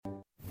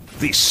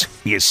This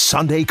is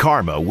Sunday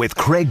Karma with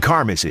Craig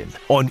Karmazin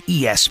on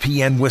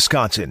ESPN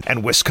Wisconsin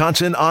and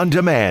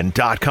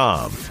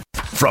WisconsinOnDemand.com.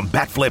 From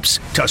bat flips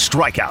to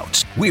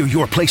strikeouts, we're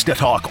your place to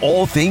talk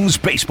all things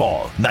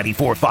baseball.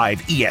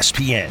 94.5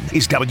 ESPN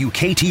is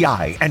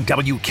WKTI and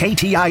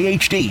WKTI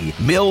HD,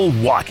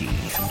 Milwaukee.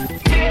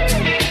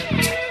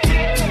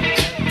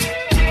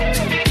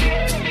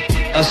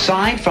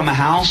 Aside from a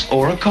house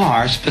or a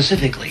car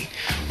specifically,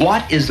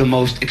 what is the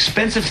most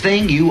expensive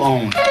thing you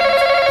own?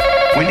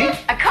 Wendy?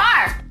 A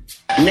car.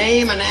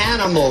 Name an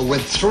animal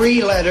with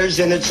 3 letters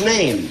in its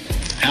name.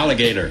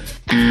 Alligator.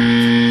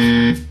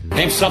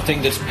 Name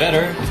something that's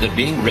better than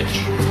being rich.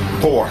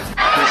 4.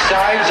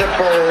 Besides a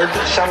bird,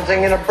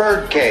 something in a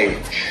bird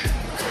cage.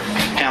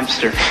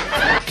 Hamster.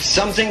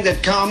 Something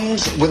that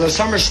comes with a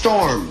summer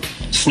storm.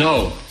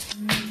 Snow.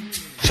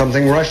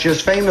 Something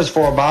Russia's famous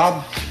for,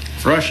 Bob.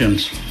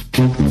 Russians.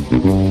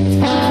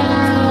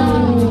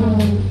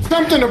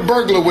 Something a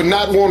burglar would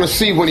not want to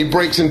see when he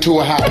breaks into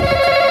a house.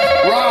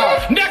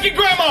 Rob! Naked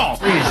grandma!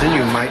 Reason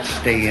you might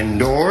stay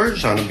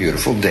indoors on a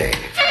beautiful day.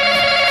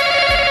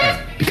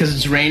 Because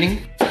it's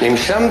raining? Name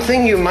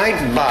something you might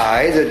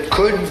buy that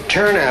could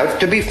turn out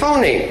to be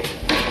phony.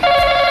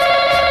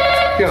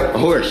 A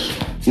horse.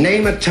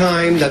 Name a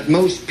time that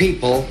most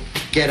people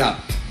get up.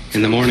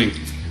 In the morning.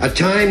 A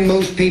time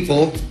most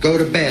people go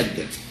to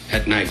bed.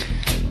 At night.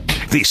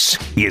 This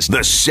is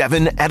the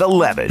 7 at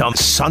 11 on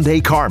Sunday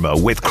Karma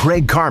with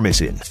Craig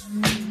Karmazin.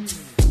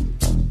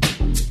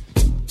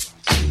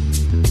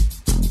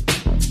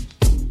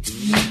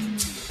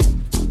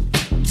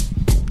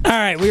 All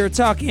right, we were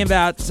talking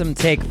about some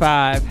Take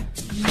 5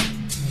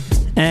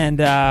 and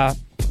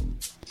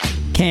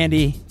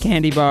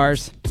candy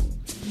bars.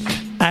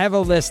 I have a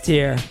list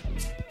here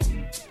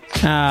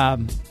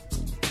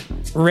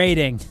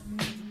rating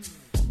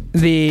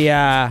the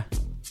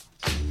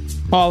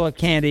all of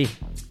candy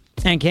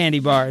and candy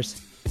bars.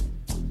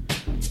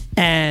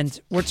 And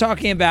we're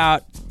talking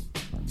about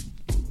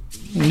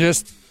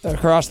just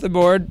across the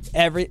board,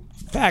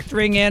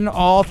 factoring in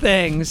all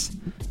things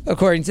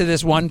according to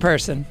this one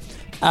person.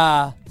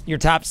 Your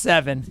top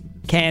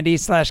 7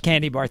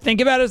 candy/candy bar.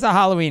 Think about it as a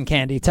Halloween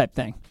candy type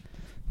thing.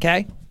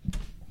 Okay?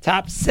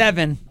 Top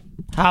 7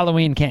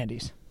 Halloween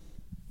candies.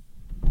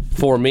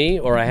 For me,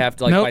 or I have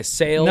to Nope. by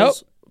sales, Nope.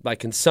 by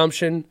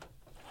consumption?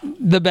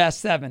 The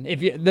best 7.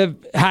 The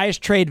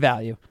highest trade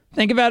value.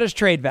 Think about it as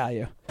trade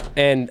value.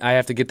 And I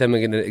have to get them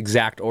in an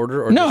exact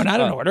order? Or No, just, not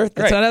in order.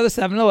 That's not how the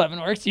 7-Eleven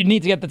works. You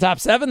need to get the top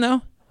 7,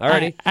 though.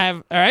 Alrighty.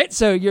 All right,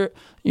 so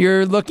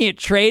you're looking at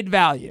trade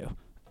value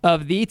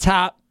of the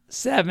top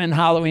 7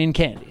 Halloween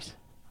candies.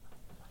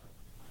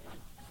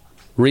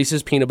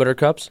 Reese's Peanut Butter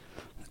Cups?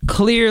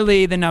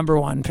 Clearly the number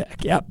 1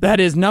 pick. Yep, that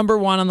is number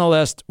 1 on the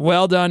list.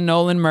 Well done,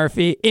 Nolan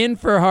Murphy. In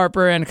for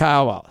Harper and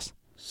Kyle Wallace.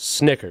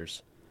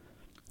 Snickers.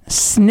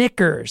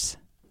 Snickers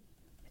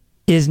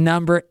is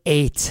number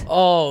 8.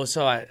 Oh,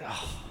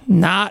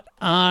 Not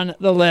on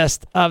the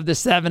list of the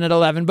 7 at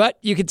 11, but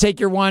you could take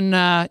your one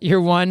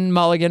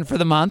mulligan for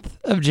the month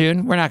of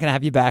June. We're not going to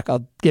have you back.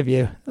 I'll give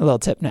you a little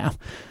tip now.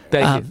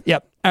 Thank you.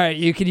 Yep. All right,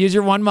 you could use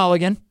your one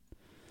mulligan.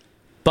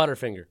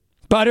 Butterfinger.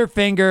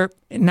 Butterfinger,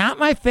 not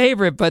my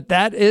favorite, but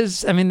that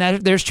is,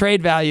 there's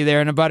trade value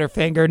there in a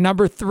Butterfinger.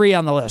 Number 3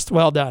 on the list.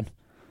 Well done.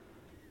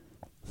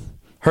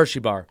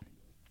 Hershey Bar.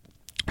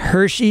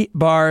 Hershey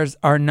bars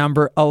are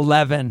number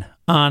 11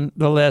 on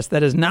the list.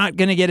 That is not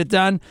going to get it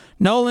done.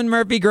 Nolan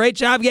Murphy, great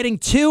job getting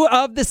 2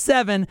 of the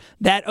 7.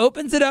 That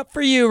opens it up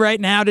for you right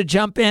now to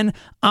jump in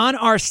on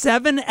our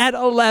 7 at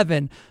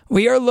 11.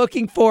 We are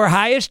looking for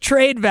highest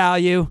trade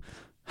value,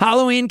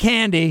 Halloween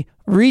candy,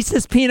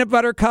 Reese's Peanut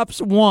Butter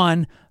Cups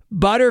 1,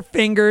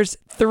 Butterfingers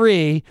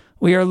 3.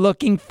 We are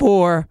looking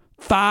for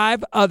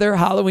 5 other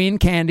Halloween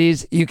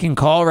candies. You can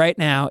call right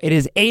now. It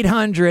is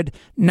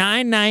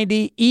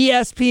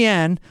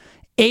 800-990-ESPN,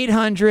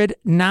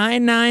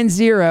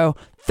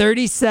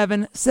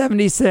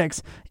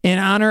 800-990-3776 in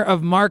honor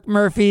of Mark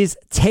Murphy's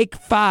Take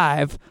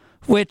 5,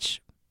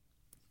 which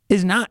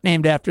is not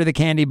named after the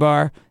candy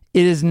bar.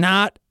 It is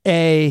not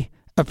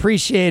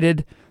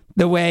appreciated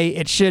the way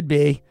it should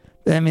be.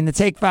 The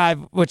Take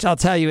 5, which I'll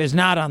tell you is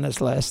not on this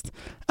list,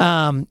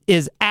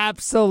 is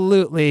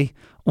absolutely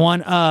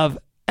one of,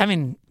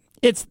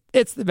 it's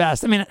the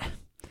best. I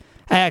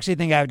actually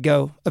think I would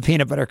go a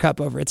peanut butter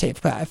cup over a Take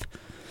 5.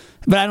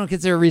 But I don't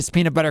consider Reese's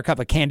Peanut Butter Cup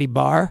a candy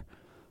bar.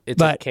 It's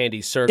a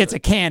candy circle. It's a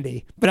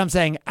candy. But I'm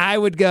saying I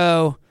would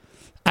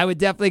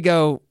definitely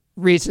go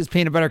Reese's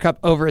Peanut Butter Cup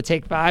over a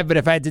Take 5. But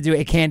if I had to do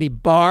a candy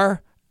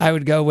bar, I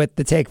would go with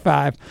the Take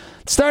 5.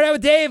 Start out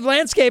with Dave,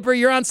 landscaper.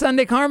 You're on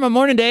Sunday Karma.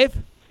 Morning, Dave.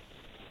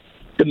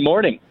 Good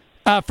morning.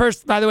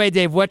 First, by the way,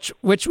 Dave, which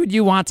would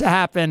you want to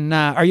happen?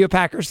 Are you a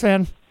Packers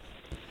fan?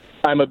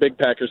 I'm a big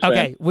Packers fan.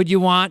 Okay. Would you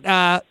want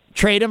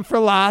trade him for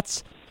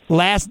lots,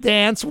 last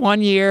dance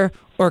 1 year,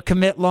 or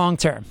commit long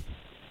term?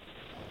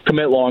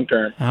 Commit long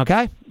term.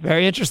 Okay.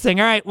 Very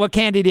interesting. All right. What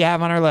candy do you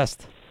have on our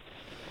list?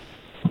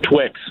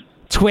 Twix.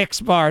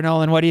 Twix bar,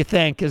 Nolan. What do you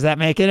think? Is that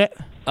making it?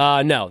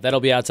 No, that'll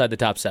be outside the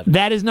top 7.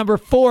 That is number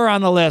 4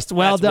 on the list.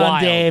 Well That's done,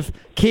 wild. Dave.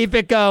 Keep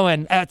it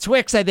going.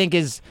 Twix, I think,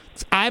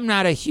 I'm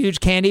not a huge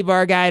candy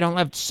bar guy. I don't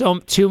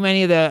have too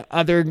many of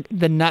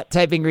the nut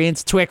type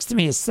ingredients. Twix to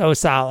me is so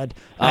solid.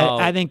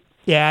 I think,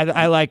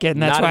 I like it,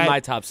 and that's not why in my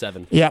top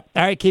 7. Yep.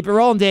 All right, keep it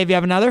rolling, Dave. You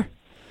have another?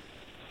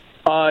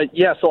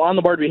 So on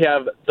the board we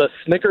have the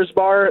Snickers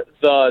bar,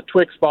 the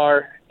Twix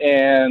bar,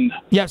 and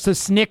So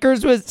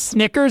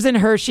Snickers and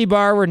Hershey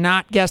bar were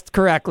not guessed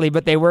correctly,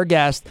 but they were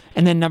guessed.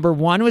 And then number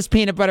 1 was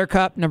peanut butter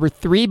cup, number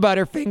 3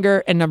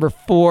 Butterfinger, and number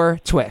 4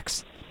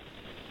 Twix.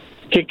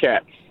 Kit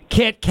Kat.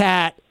 Kit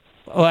Kat.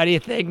 What do you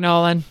think,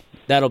 Nolan?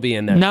 That'll be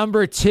in there.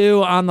 Number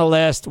 2 on the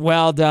list.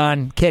 Well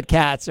done. Kit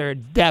Kats are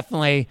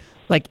definitely,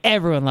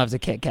 everyone loves a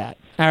Kit Kat.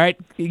 All right,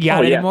 you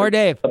got any more,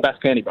 Dave? The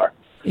best candy bar.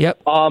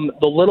 Yep. The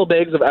little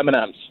bags of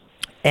M&Ms.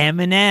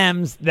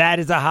 M&M's, that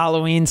is a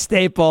Halloween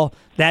staple.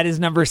 That is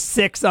number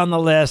 6 on the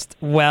list.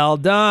 Well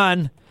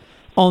done.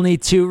 Only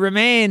 2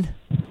 remain.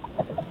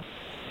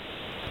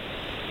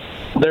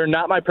 They're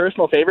not my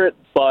personal favorite,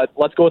 but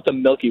let's go with the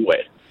Milky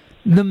Way.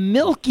 The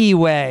Milky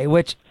Way,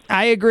 which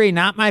I agree,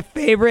 not my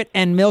favorite,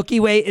 and Milky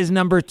Way is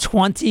number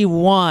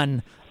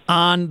 21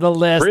 on the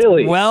list.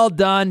 Really? Well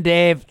done,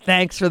 Dave.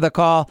 Thanks for the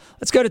call.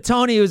 Let's go to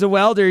Tony, who's a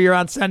welder. You're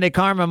on Sunday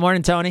Karma.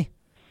 Morning, Tony.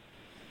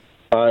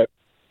 All right.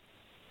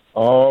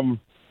 I'm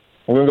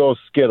going to go with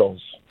Skittles.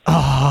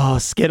 Oh,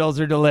 Skittles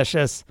are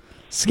delicious.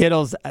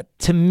 Skittles,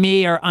 to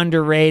me, are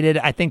underrated.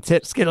 I think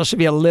Skittles should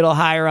be a little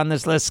higher on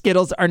this list.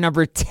 Skittles are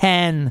number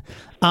 10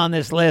 on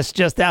this list,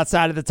 just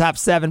outside of the top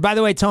 7. By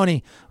the way,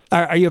 Tony,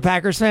 are you a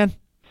Packers fan?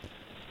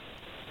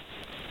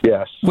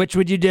 Yes. Which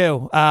would you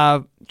do?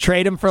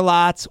 Trade them for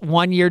lots,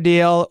 1-year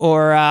deal,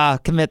 or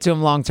commit to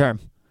them long term?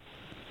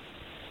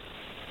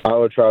 I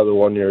would try the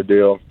 1-year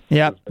deal.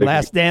 Yep,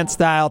 last dance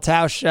style.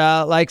 Tausch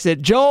likes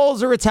it.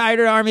 Joel's a retired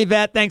Army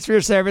vet. Thanks for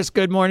your service.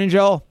 Good morning,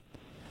 Joel.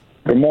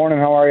 Good morning.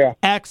 How are you?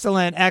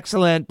 Excellent.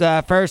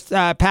 First,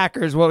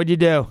 Packers, what would you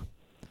do?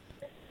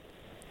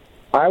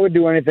 I would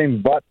do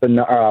anything but the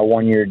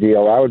 1-year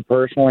deal. I would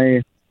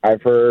personally,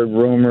 I've heard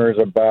rumors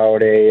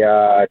about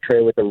a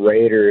trade with the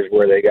Raiders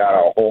where they got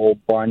a whole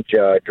bunch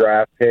of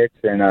draft picks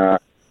and a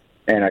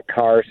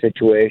car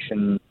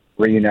situation,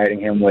 reuniting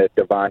him with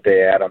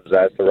Devontae Adams.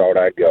 That's the route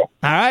I'd go.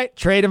 All right,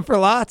 trade him for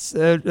lots.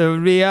 It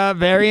would be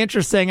very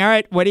interesting. All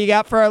right, what do you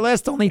got for our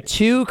list? Only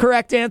 2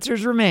 correct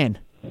answers remain.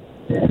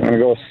 I'm going to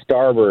go with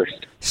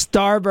Starburst.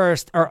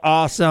 Starburst are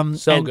awesome.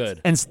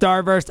 Good. And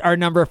Starburst are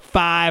number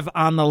 5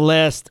 on the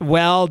list.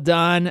 Well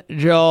done,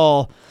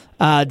 Joel.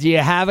 Do you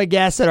have a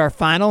guess at our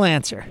final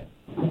answer?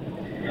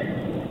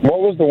 What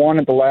was the one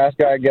that the last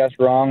guy guessed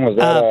wrong? Was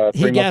that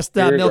he guessed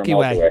Milky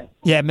Way.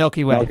 Yeah,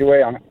 Milky Way. Milky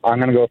Way. I'm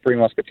going to go 3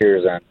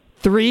 Musketeers then.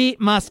 3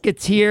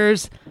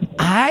 Musketeers.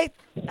 I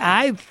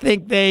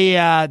think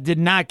they did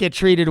not get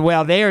treated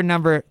well. They are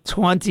number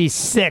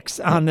 26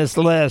 on this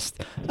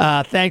list.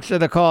 Thanks for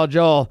the call,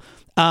 Joel.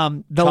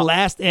 The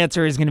last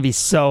answer is going to be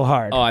so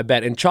hard. Oh, I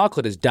bet. And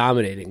chocolate is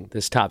dominating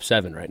this top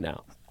 7 right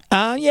now.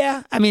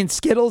 Yeah. I mean,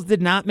 Skittles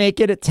did not make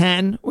it at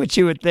 10, which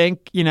you would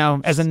think,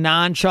 as a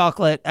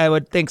non-chocolate, I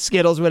would think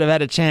Skittles would have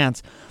had a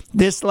chance.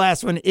 This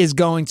last one is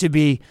going to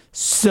be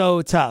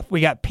so tough.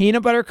 We got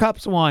Peanut Butter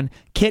Cups 1,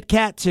 Kit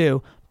Kat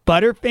 2,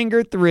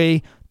 Butterfinger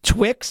 3,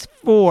 Twix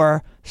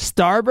 4,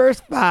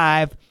 Starburst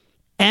 5,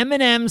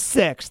 M&M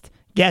 6th.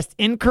 Guessed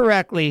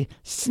incorrectly,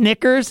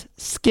 Snickers,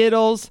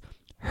 Skittles,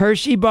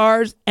 Hershey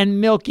bars,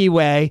 and Milky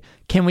Way.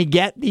 Can we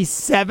get the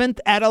 7th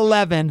at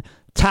 11?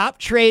 Top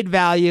trade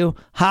value,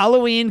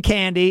 Halloween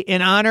candy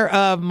in honor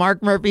of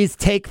Mark Murphy's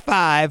Take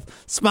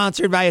 5,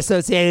 sponsored by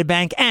Associated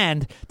Bank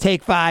and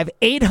Take 5,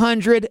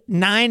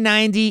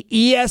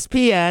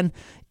 800-990-ESPN.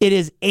 It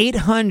is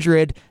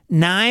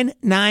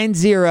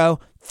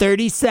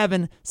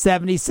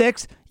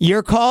 800-990-3776.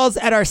 Your calls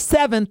at our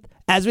 7th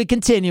as we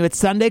continue. It's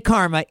Sunday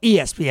Karma,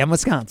 ESPN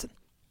Wisconsin.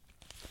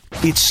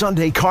 It's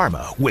Sunday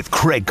Karma with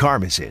Craig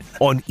Karmazin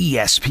on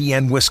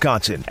ESPN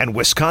Wisconsin and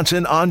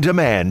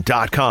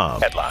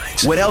WisconsinOnDemand.com.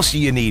 Headlines. What else do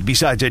you need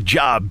besides a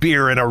job,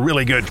 beer, and a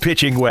really good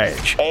pitching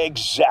wedge?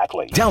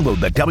 Exactly. Download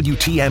the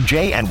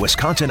WTMJ and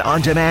Wisconsin On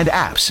Demand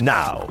apps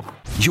now.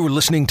 You're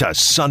listening to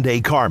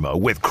Sunday Karma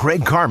with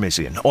Craig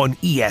Karmazin on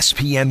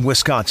ESPN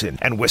Wisconsin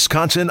and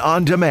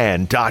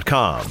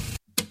WisconsinOnDemand.com.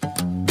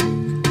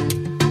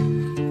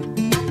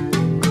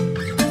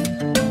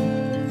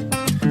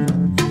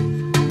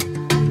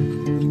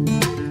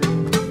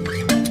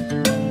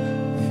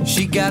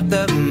 She got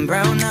the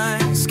brown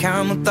eyes,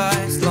 caramel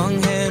thighs,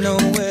 long hair, no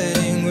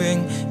wedding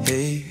ring.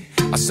 Hey,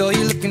 I saw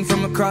you looking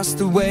from across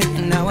the way,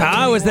 and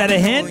now was that a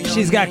hint?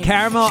 She's got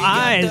caramel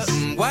eyes.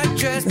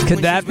 Could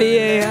that be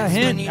a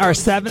hint? Our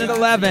 7 at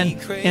 11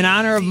 in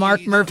honor of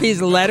Mark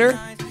Murphy's letter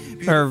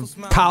or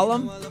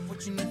column,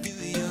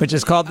 which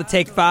is called the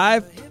Take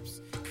 5.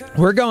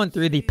 We're going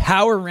through the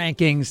power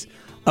rankings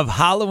of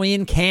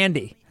Halloween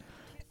candy,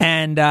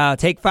 and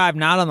Take 5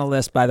 not on the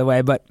list, by the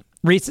way, but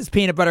Reese's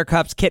Peanut Butter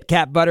Cups, Kit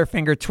Kat,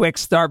 Butterfinger,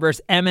 Twix,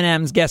 Starburst,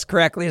 M&M's. Guessed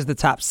correctly is the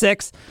top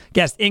 6.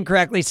 Guessed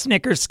incorrectly,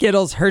 Snickers,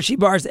 Skittles, Hershey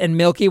Bars, and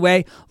Milky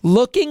Way.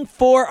 Looking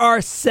for our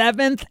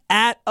 7th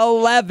at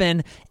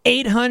 11,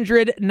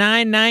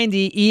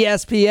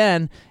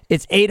 800-990-ESPN.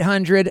 It's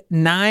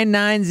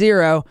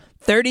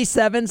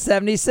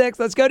 800-990-3776.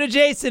 Let's go to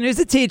Jason, who's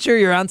a teacher.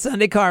 You're on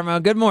Sunday Karma.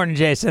 Good morning,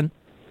 Jason.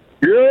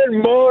 Good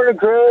morning,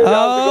 Craig.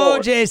 Oh,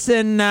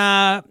 Jason,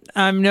 I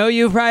know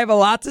you probably have a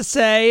lot to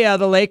say.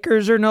 The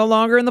Lakers are no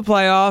longer in the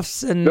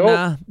playoffs, and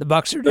the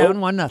Bucks are down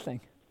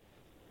 1-0.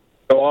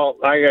 Well,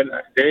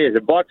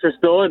 the Bucks are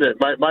still in it.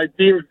 My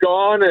team's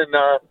gone, and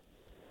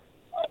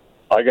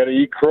I got to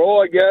eat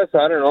crow, I guess.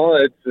 I don't know.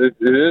 It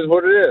is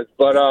what it is.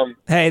 But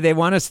hey, they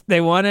won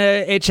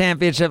a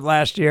championship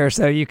last year,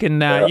 so you can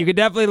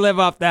definitely live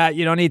off that.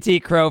 You don't need to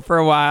eat crow for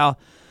a while.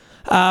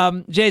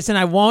 Jason,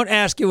 I won't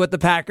ask you what the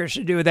Packers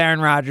should do with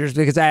Aaron Rodgers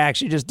because I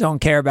actually just don't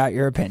care about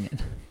your opinion.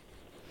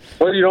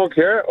 Well, you don't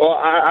care? Well,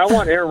 I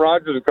want Aaron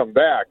Rodgers to come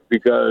back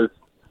because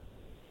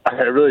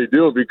I really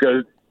do,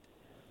 because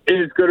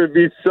it's going to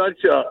be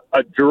such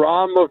a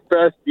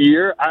drama-fest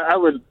year.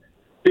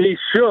 They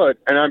should,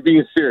 and I'm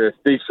being serious,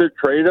 they should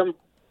trade him,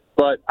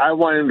 but I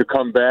want him to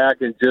come back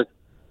and just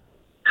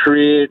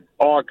create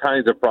all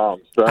kinds of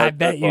problems. So I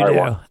bet you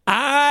do.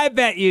 I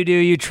bet you do,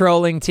 you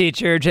trolling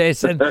teacher,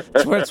 Jason.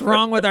 That's what's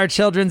wrong with our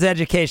children's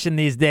education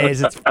these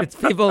days. It's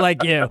people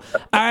like you.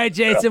 All right,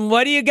 Jason,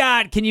 what do you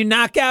got? Can you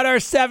knock out our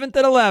 7th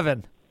at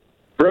 11?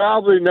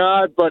 Probably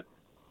not, but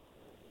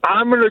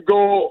I'm going to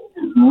go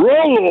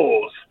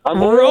Rolos.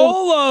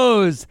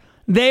 Rolos.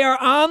 They are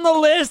on the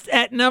list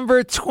at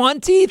number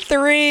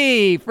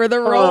 23 for the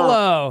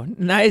Rolo.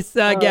 Nice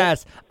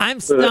guess. I'm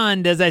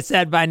stunned, as I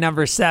said, by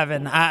number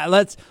 7.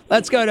 Let's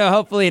go to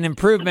hopefully an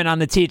improvement on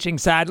the teaching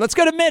side. Let's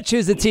go to Mitch,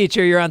 who's a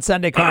teacher. You're on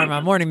Sunday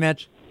Karma. Morning,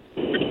 Mitch.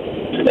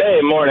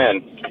 Hey,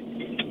 morning.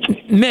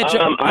 Mitch.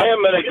 I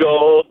am going to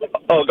go.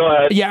 Oh, go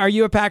ahead. Yeah, are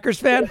you a Packers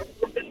fan?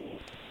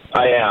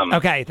 I am.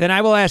 Okay, then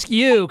I will ask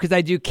you, because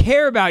I do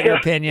care about your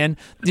opinion.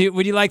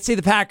 Would you like to see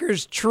the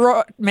Packers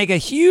make a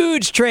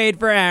huge trade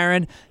for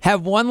Aaron,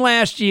 have one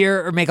last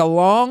year, or make a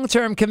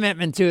long-term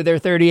commitment to their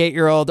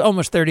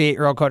almost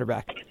 38-year-old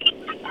quarterback?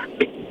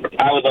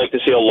 I would like to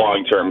see a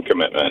long-term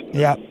commitment.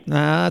 Yeah,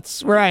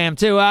 that's where I am,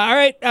 too. All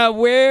right,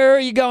 where are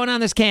you going on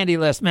this candy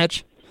list,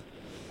 Mitch?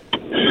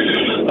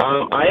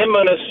 I am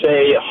going to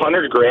say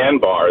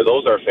 $100 bar.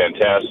 Those are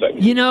fantastic.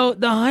 You know,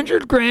 the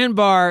 $100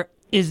 bar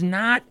is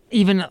not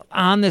even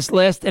on this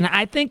list, and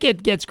I think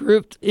it gets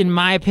grouped, in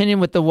my opinion,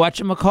 with the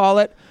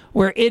whatchamacallit,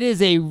 where it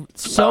is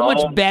so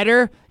much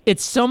better.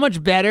 It's so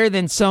much better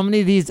than so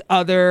many of these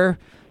other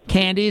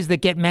candies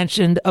that get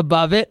mentioned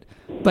above it,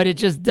 but it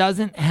just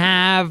doesn't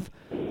have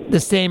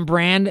the same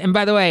brand. And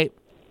by the way,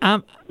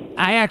 I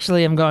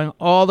actually am going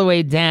all the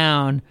way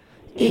down.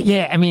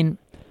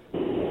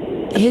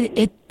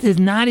 It does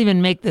not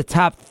even make the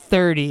top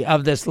 30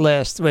 of this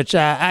list, which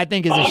I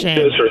think is a shame.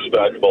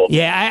 Disrespectful.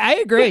 Yeah, I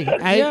agree.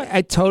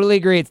 I totally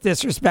agree. It's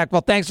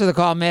disrespectful. Thanks for the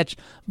call, Mitch.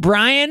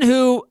 Brian,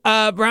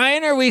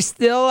 are we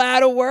still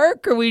out of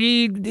work? Are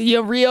we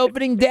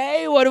reopening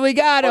day? What do we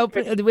got?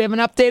 Okay. Do we have an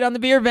update on the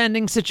beer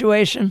vending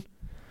situation?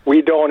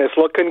 We don't. It's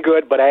looking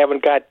good, but I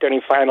haven't got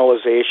any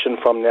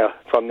finalization from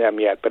them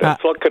yet. But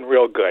it's looking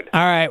real good.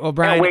 All right. Well,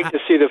 Brian, can't wait to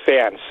see the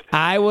fans.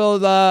 I will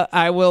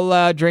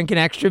drink an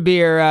extra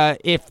beer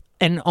if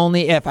and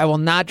only if. I will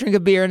not drink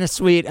a beer in a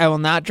suite. I will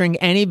not drink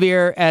any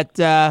beer at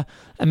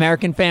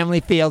American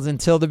Family Fields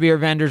until the beer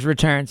vendors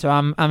return. So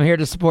I'm here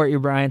to support you,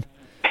 Brian.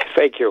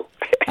 Thank you.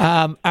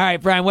 All right,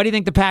 Brian, what do you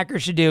think the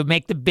Packers should do?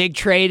 Make the big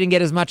trade and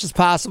get as much as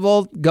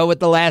possible? Go with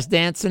the last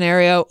dance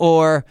scenario,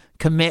 or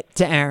commit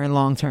to Aaron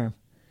long term?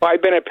 Well,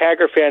 I've been a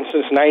Packer fan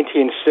since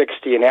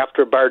 1960, and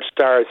after Bart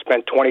Starr, I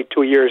spent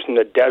 22 years in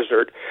the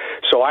desert.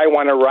 So I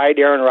want to ride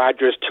Aaron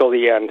Rodgers till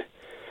the end.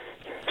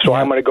 So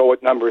I'm going to go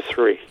with number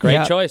 3.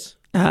 Great choice.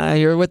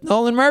 You're with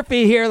Nolan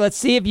Murphy here. Let's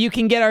see if you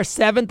can get our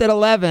 7th at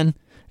 11.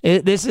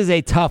 This is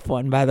a tough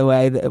one, by the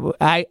way.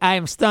 I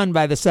am stunned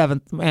by the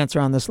 7th answer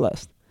on this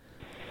list.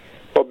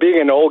 Well,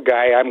 being an old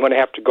guy, I'm going to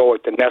have to go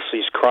with the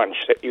Nestle's Crunch.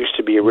 That used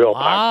to be a real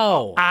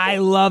popular. I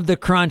love the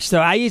Crunch.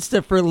 So I used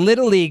to, for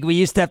Little League, we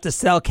used to have to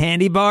sell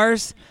candy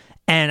bars,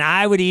 and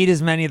I would eat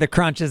as many of the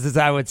Crunches as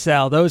I would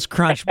sell. Those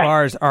Crunch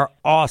bars are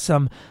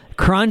awesome.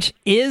 Crunch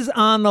is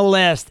on the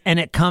list, and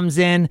it comes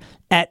in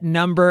at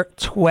number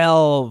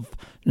 12.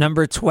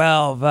 Number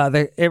 12.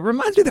 It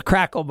reminds me of the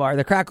Crackle Bar.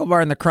 The Crackle Bar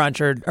and the Crunch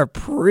are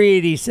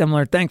pretty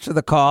similar. Thanks for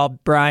the call,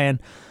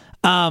 Brian.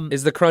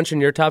 Is the Crunch in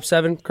your top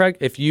 7, Craig?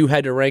 If you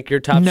had to rank your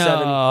top 7?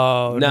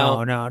 No.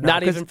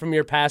 Not even from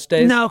your past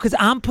days? No, because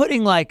I'm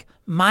putting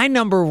my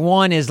number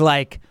 1 is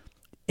are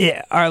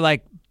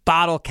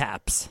bottle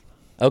caps.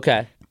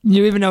 Okay.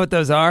 You even know what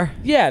those are?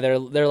 Yeah, they're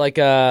like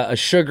a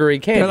sugary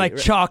candy. They're like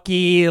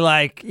chalky,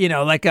 like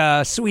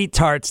a Sweet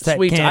Tarts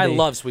type candy. I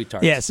love Sweet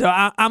Tarts. Yeah, so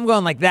I'm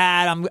going like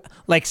that. I'm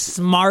like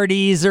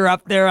Smarties are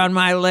up there on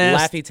my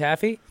list. Laffy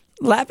Taffy?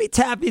 Laffy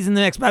Taffy's in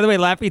the mix. By the way,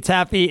 Laffy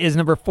Taffy is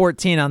number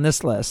 14 on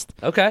this list.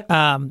 Okay.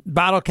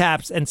 Bottle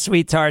Caps and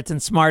Sweet Tarts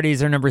and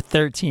Smarties are number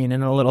 13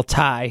 in a little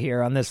tie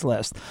here on this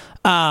list.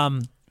 So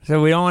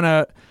we don't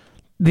want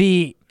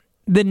to...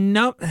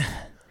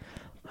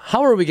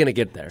 How are we going to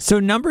get there? So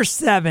number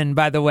 7,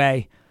 by the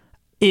way,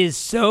 is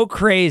so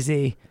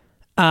crazy.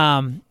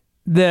 The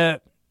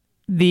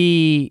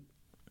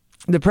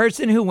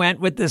person who went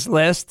with this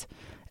list,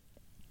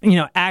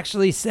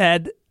 actually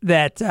said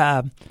that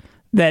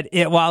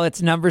while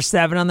it's number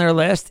 7 on their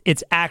list,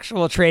 its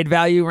actual trade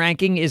value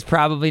ranking is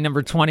probably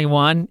number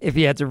 21 if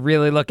you had to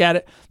really look at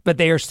it. But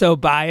they are so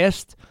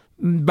biased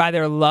by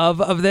their love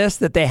of this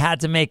that they had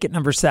to make it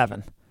number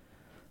 7.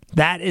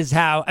 That's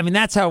how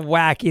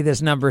wacky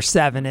this number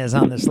 7 is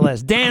on this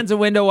list. Dan's a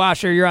window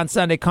washer. You're on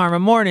Sunday Karma.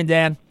 Morning,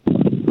 Dan.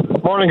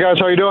 Morning, guys.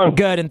 How you doing?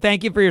 Good, and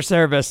thank you for your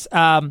service.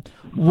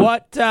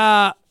 What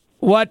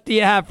do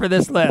you have for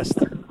this list?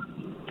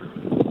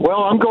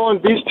 Well, I'm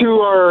going. These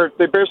two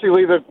they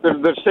basically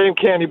the same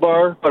candy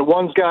bar, but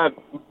one's got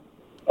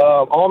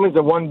almonds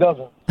and one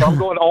doesn't. So I'm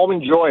going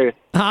Almond Joy.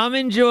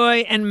 Almond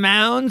Joy and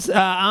Mounds.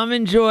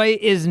 Almond Joy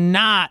is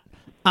not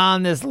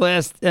on this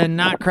list and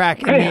not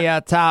cracking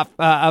the top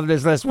of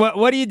this list.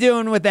 What are you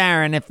doing with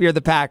Aaron if you're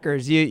the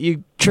Packers?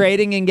 You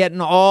trading and getting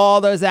all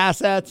those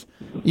assets?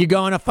 You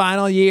going a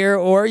final year,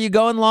 or are you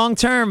going long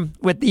term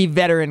with the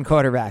veteran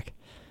quarterback?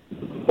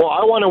 Well,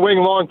 I want to win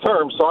long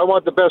term, so I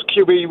want the best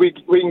QB we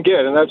can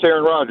get, and that's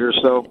Aaron Rodgers.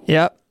 So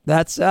yep,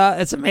 that's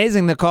it's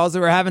amazing the calls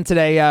that we're having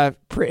today.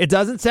 It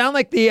doesn't sound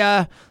like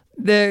the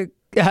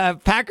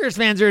Packers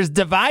fans are as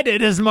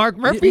divided as Mark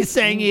Murphy's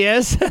saying he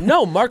is.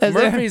 No, Mark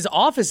Murphy's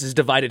office is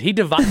divided.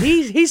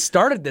 He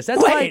started this.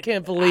 That's why I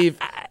can't believe.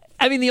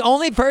 I mean, the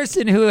only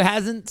person who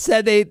hasn't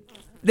said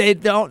they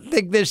don't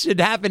think this should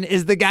happen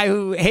is the guy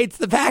who hates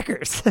the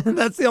Packers.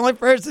 That's the only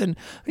person,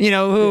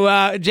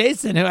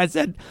 Jason, who I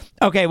said,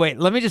 okay, wait,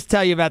 let me just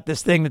tell you about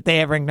this thing that they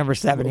have ranked number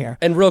 7 here.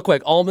 And real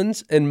quick,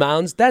 almonds and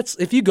Mounds, that's,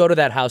 if you go to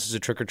that house as a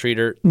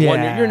trick-or-treater,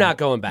 you're not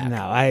going back.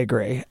 No, I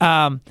agree.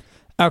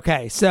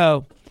 Okay,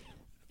 so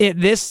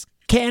this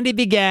candy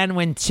began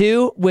when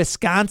 2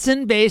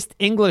 Wisconsin-based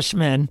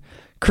Englishmen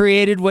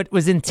created what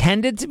was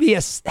intended to be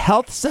a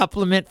health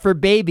supplement for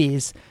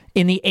babies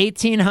in the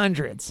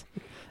 1800s.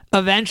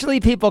 Eventually,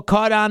 people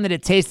caught on that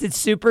it tasted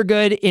super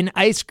good in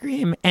ice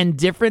cream and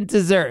different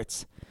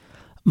desserts.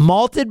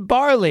 Malted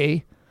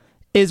barley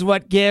is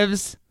what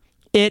gives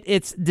it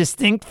its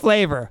distinct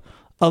flavor,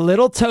 a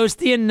little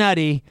toasty and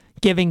nutty,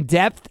 giving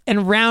depth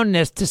and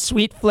roundness to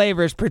sweet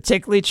flavors,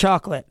 particularly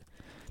chocolate.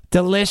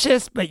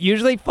 Delicious, but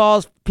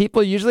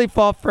people usually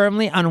fall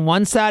firmly on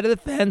one side of the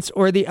fence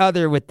or the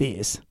other with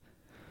these.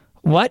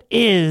 What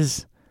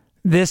is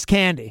this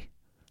candy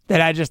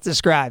that I just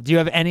described? Do you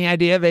have any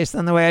idea based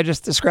on the way I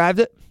just described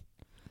it?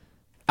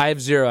 I have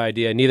zero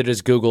idea. Neither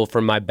does Google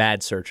from my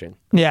bad searching.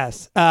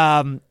 Yes.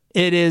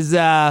 It is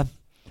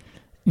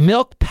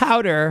milk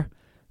powder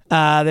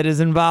that is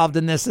involved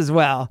in this as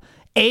well.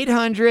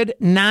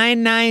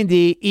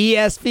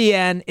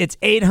 800-990-ESPN. It's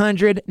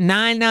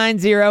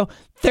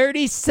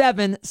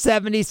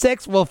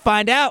 800-990-3776. We'll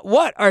find out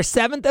what our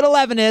 7th at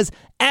 11 is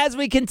as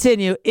we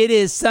continue. It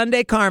is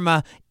Sunday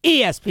Karma,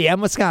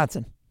 ESPN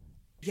Wisconsin.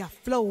 Yeah,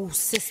 flow,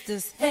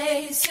 sisters.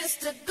 Hey,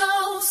 sister,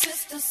 go,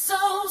 sister,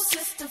 soul,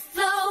 sister,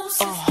 flow,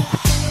 sister.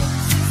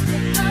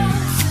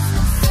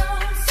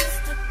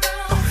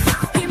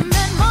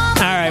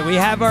 All right, we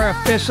have our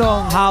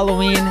official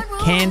Halloween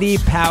Candy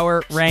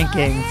Power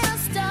rankings.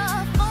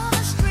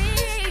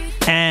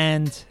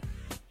 And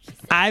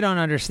I don't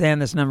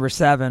understand this number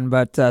 7,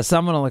 but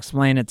someone will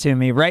explain it to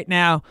me. Right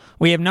now,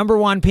 we have number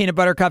 1 Peanut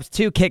Butter Cups,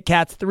 2 Kit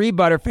Kats, 3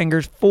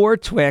 Butterfingers, 4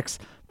 Twix,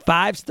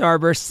 5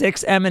 Starburst,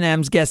 6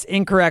 M&Ms. Guess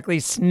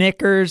incorrectly.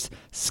 Snickers,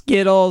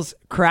 Skittles,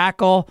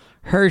 Crackle,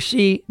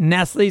 Hershey,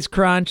 Nestle's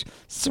Crunch,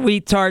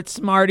 Sweet Tarts,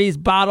 Smarties,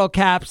 Bottle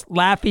Caps,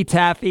 Laffy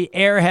Taffy,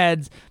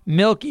 Airheads,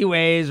 Milky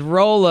Ways,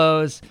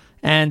 Rolos,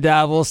 and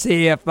we'll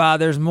see if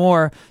there's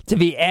more to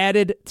be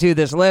added to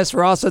this list.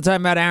 We're also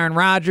talking about Aaron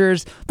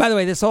Rodgers. By the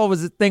way, this whole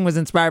thing was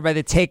inspired by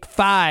the Take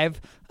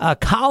 5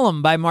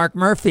 column by Mark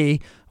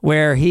Murphy,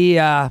 where he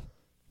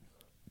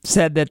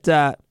said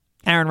that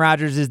Aaron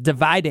Rodgers is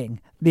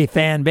dividing the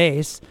fan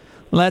base.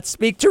 Let's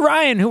speak to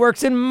Ryan, who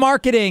works in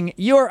marketing.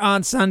 You're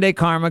on Sunday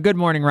Karma. Good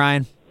morning,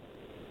 Ryan.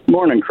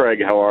 Morning,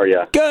 Craig. How are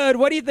you? Good.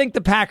 What do you think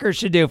the Packers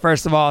should do,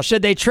 first of all?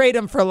 Should they trade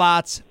him for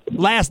lots,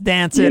 last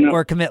dance it,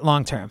 or commit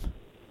long term?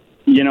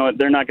 You know what?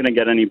 They're not going to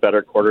get any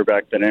better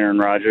quarterback than Aaron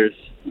Rodgers.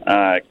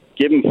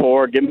 Give him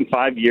 4, give him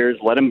 5 years,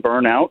 let him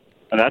burn out.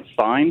 That's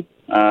fine.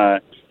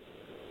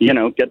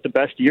 Get the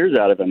best years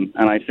out of him.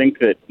 And I think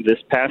that this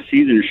past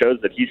season shows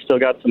that he's still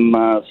got some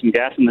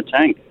gas in the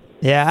tank.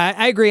 Yeah,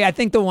 I agree. I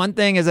think the one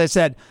thing, as I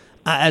said,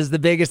 as the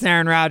biggest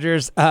Aaron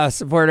Rodgers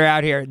supporter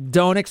out here,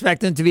 don't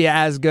expect him to be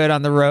as good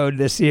on the road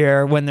this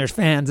year when there's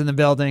fans in the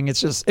building. It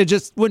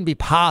just wouldn't be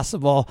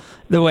possible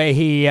the way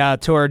he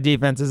tore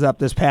defenses up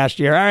this past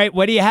year. All right,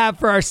 what do you have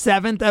for our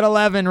 7th at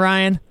 11,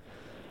 Ryan?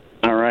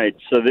 All right,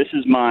 so this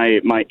is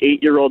my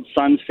 8-year-old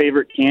son's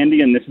favorite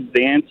candy, and this is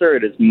the answer.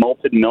 It is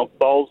malted milk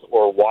balls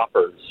or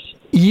Whoppers.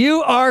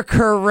 You are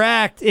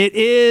correct. It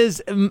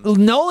is.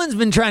 Nolan's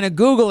been trying to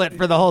Google it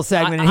for the whole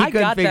segment, and he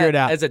couldn't figure it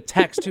out. As a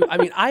text, too. I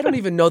mean, I don't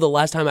even know the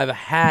last time I've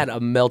had a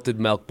melted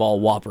milk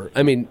ball Whopper.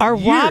 I mean, are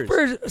years.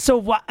 Whoppers?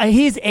 So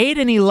he's 8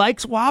 and he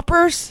likes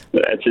Whoppers?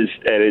 That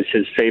is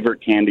his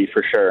favorite candy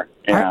for sure.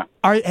 Yeah.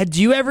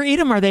 Do you ever eat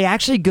them? Are they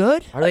actually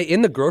good? Are they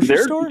in the grocery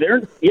store?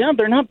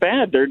 They're not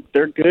bad.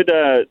 They're good.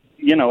 A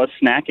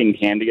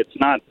snacking candy. It's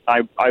not.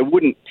 I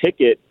wouldn't pick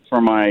it for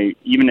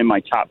even in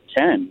my top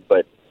 10,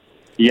 but.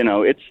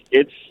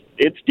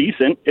 It's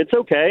decent. It's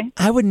okay.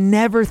 I would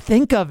never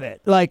think of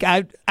it. Like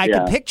I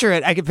could picture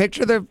it. I could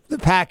picture the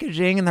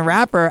packaging and the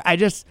wrapper. I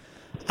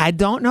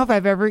don't know if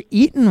I've ever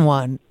eaten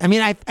one. I mean,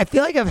 I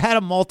feel like I've had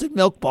a malted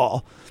milk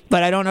ball,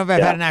 but I don't know if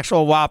I've had an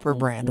actual Whopper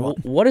brand one.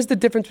 What is the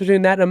difference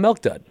between that and a Milk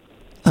Dud?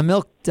 A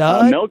Milk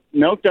Dud?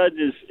 Milk Dud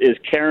is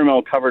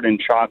caramel covered in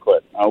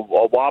chocolate. A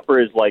Whopper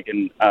is like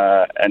an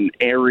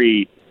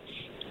airy,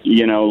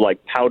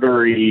 like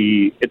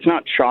powdery. It's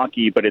not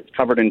chalky, but it's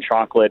covered in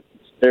chocolate.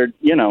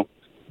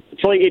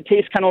 It's like it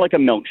tastes kind of like a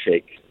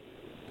milkshake.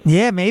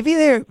 Yeah, maybe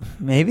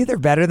they're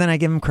better than I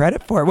give them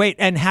credit for. Wait,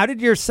 and how did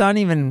your son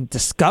even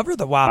discover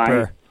the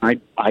Whopper? I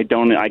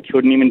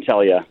couldn't even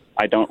tell you.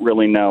 I don't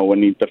really know.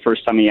 The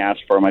first time he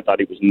asked for him, I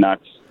thought he was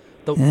nuts.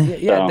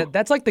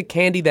 That's like the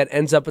candy that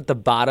ends up at the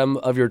bottom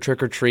of your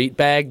trick or treat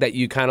bag that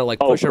you kind of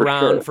like push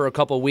around for a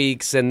couple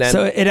weeks, and then.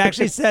 So it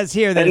actually says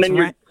here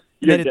that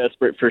you're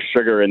desperate for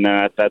sugar, and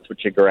that's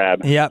what you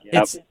grab. Yep.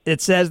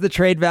 It says the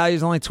trade value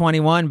is only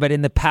 21, but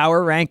in the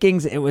power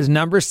rankings, it was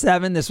number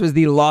 7. This was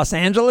the Los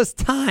Angeles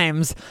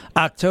Times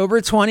October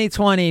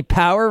 2020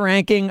 power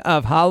ranking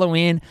of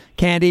Halloween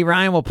candy.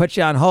 Ryan will put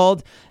you on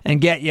hold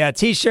and get you a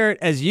T-shirt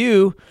as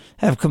you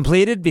have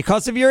completed,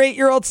 because of your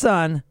 8-year-old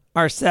son,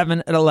 our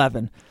 7 at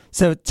 11.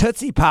 So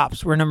Tootsie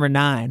Pops were number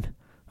 9,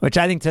 which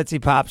I think Tootsie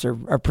Pops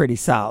are pretty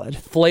solid.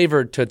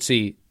 Flavored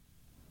Tootsie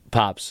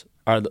Pops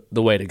are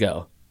the way to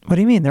go. What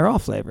do you mean? They're all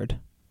flavored.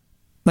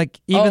 Like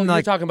even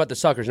you're talking about the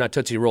suckers, not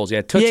Tootsie Rolls.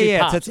 Yeah, Tootsie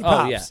Pops. Tootsie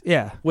Pops.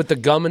 Yeah. With the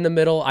gum in the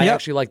middle. I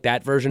actually like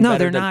that version better. No,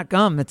 they're not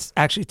gum. It's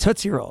actually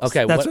Tootsie Rolls.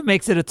 Okay, that's what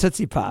makes it a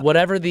Tootsie Pop.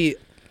 Whatever the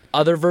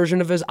other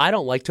version of it is, I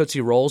don't like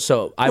Tootsie Rolls,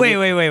 so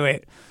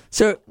Wait.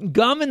 So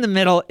gum in the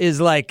middle is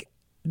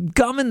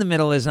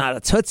not a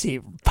Tootsie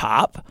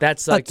Pop.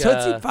 That's like a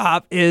Tootsie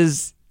Pop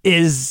is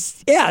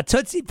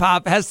Tootsie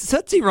Pop has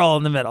Tootsie Roll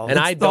in the middle. And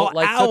I don't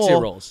like Tootsie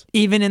Rolls.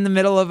 Even in the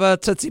middle of a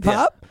Tootsie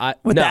Pop?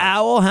 The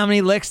owl, how many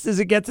licks does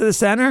it get to the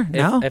center?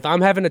 No? If I'm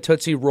having a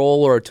Tootsie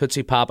Roll or a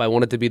Tootsie Pop, I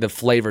want it to be the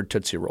flavored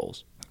Tootsie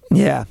Rolls.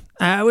 Yeah,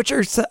 which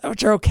are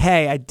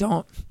okay.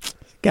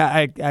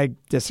 I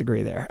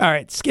disagree there. All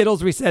right,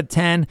 Skittles, we said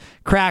 10.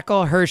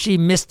 Crackle, Hershey,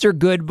 Mr.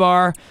 Good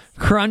Bar,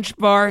 Crunch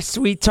Bar,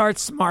 Sweet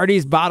Tarts,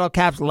 Smarties, Bottle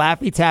Caps,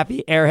 Laffy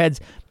Taffy,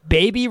 Airheads,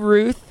 Baby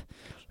Ruth,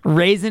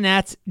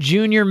 Raisinets,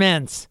 Junior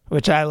Mints,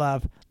 which I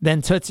love,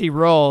 then Tootsie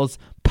Rolls,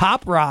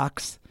 Pop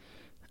Rocks,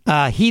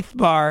 Heath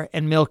Bar,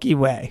 and Milky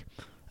Way.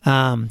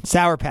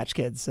 Sour Patch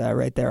Kids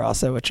right there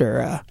also, which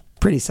are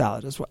pretty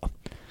solid as well.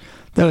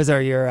 Those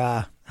are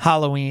your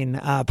Halloween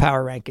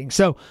power rankings.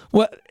 So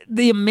what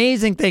the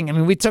amazing thing, I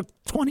mean, we took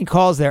 20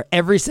 calls there.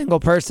 Every single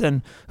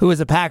person who was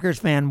a Packers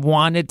fan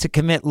wanted to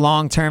commit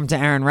long-term to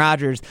Aaron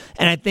Rodgers.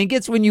 And I think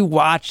it's when you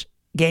watch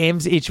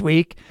games each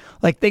week,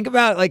 like think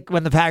about like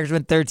when the Packers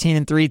went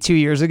 13-3 2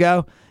 years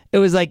ago. It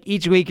was like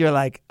each week you're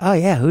like, oh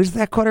yeah, who's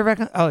that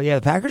quarterback? Oh yeah,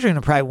 the Packers are going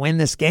to probably win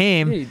this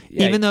game,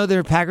 even though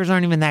their Packers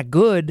aren't even that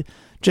good,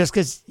 just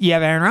because you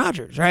have Aaron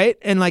Rodgers, right?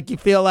 And like you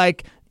feel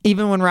like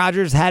even when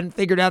Rodgers hadn't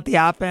figured out the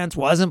offense,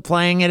 wasn't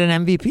playing at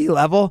an MVP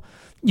level,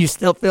 you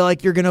still feel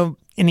like you're going to,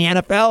 in the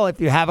NFL,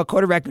 if you have a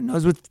quarterback who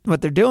knows what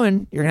they're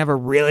doing, you're going to have a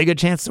really good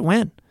chance to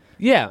win.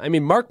 Yeah, I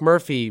mean, Mark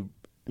Murphy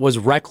was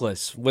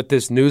reckless with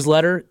this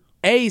newsletter,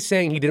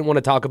 saying he didn't want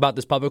to talk about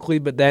this publicly,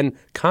 but then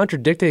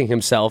contradicting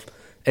himself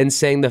and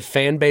saying the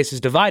fan base is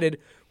divided.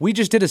 We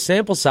just did a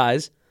sample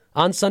size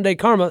on Sunday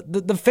Karma.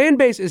 The fan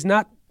base is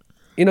not,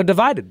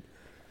 divided.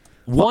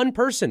 One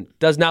person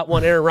does not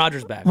want Aaron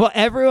Rodgers back. Well,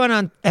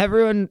 everyone,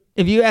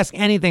 if you ask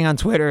anything on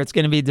Twitter, it's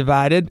going to be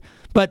divided.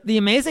 But the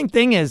amazing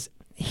thing is,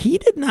 he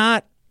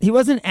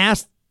wasn't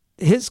asked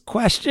his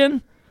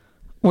question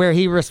where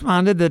he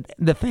responded that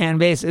the fan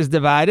base is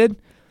divided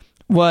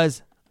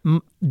was,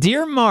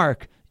 "Dear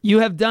Mark, you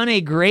have done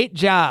a great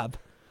job.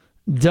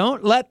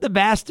 Don't let the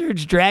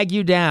bastards drag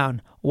you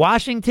down.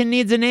 Washington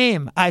needs a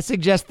name. I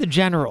suggest the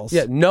Generals."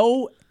 Yeah,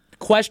 no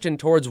question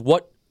towards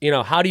what,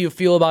 how do you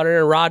feel about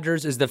Aaron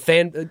Rodgers? Is the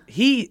fan...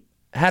 He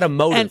had a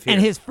motive here.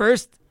 And his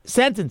first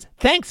sentence,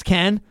 "Thanks,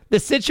 Ken. The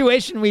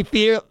situation we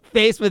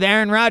face with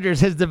Aaron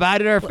Rodgers has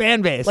divided our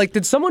fan base." Like,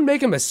 did someone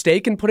make a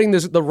mistake in putting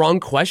the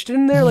wrong question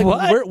in there? Like,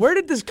 what? Where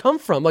did this come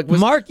from? Like,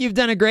 Mark, you've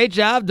done a great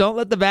job. Don't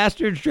let the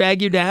bastards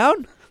drag you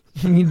down.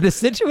 The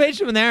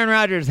situation with Aaron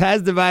Rodgers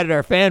has divided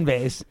our fan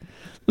base.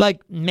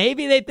 Like,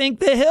 maybe they think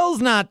the hill's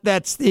not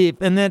that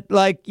steep, and that,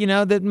 like,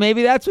 that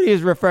maybe that's what he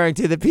was referring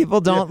to, that people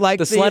don't like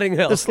the sledding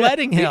hill. The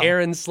sledding hill. The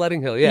Aaron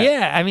sledding hill, yeah.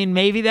 Yeah, I mean,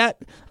 maybe that,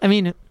 I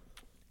mean,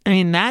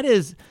 that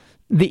is,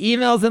 the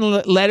emails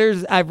and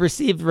letters I've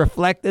received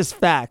reflect this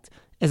fact.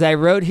 As I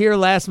wrote here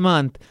last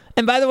month,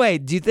 and by the way,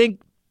 do you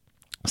think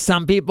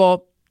some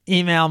people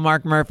email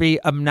Mark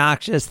Murphy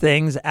obnoxious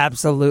things?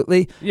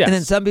 Absolutely. Yes. And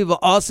then some people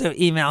also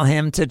email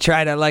him to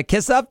try to like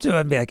kiss up to him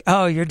and be like,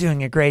 oh, you're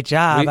doing a great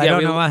job. I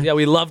don't know why. Yeah,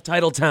 we love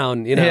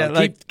Titletown.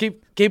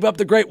 Keep up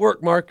the great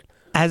work, Mark.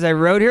 As I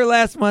wrote here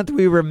last month,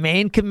 we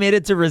remain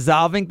committed to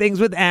resolving things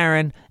with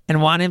Aaron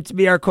and want him to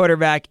be our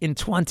quarterback in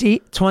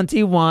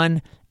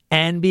 2021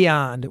 and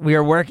beyond. We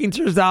are working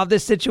to resolve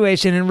this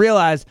situation and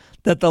realize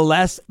that the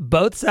less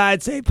both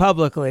sides say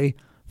publicly,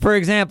 for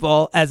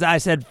example, as I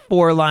said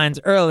 4 lines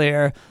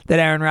earlier, that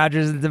Aaron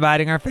Rodgers is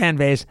dividing our fan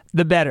base,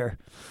 the better.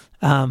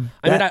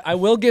 I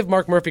will give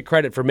Mark Murphy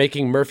credit for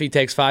making Murphy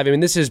Takes 5. I mean,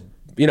 this is,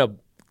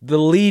 the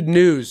lead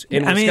news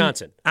in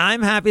Wisconsin.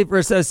 I'm happy for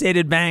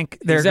Associated Bank.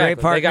 They're a great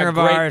partner of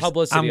ours.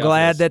 I'm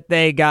glad that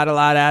they got a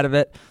lot out of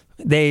it.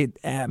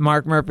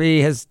 Mark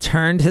Murphy has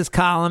turned his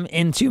column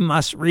into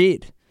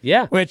must-read.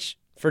 Yeah. Which...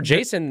 For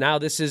Jason, now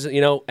this is,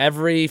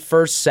 every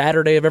first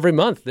Saturday of every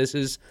month.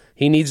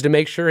 He needs to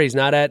make sure he's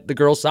not at the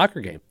girls'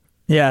 soccer game.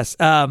 Yes.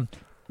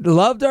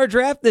 Loved our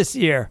draft this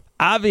year.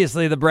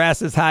 Obviously, the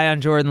brass is high on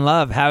Jordan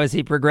Love. How is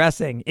he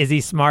progressing? Is he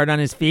smart on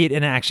his feet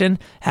in action?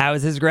 How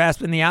is his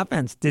grasp in the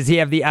offense? Does he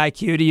have the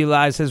IQ to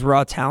utilize his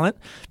raw talent?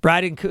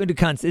 Bryden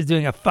Gutekunst is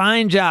doing a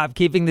fine job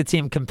keeping the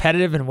team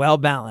competitive and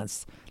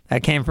well-balanced.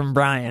 That came from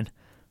Brian.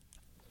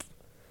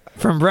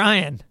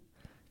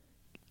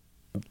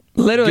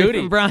 Literally Goody.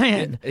 From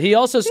Brian. He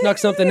also snuck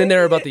something in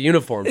there about the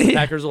uniform. The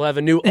Packers will have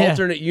a new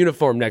alternate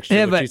uniform next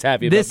year, which he's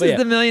happy about. This is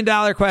the $1 million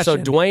question.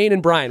 So Dwayne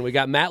and Brian, we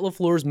got Matt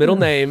LaFleur's middle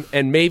name,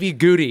 and maybe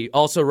Goody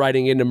also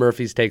writing into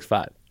Murphy's Takes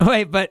 5.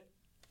 Wait, but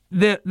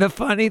the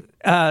funny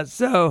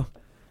so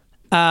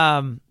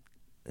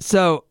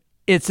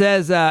it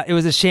says it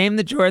was a shame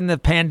that Jordan, the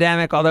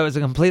pandemic, although it was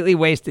a completely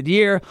wasted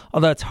year,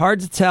 although it's hard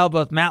to tell,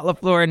 both Matt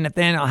LaFleur and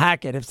Nathaniel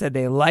Hackett have said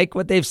they like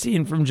what they've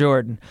seen from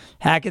Jordan.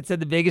 Hackett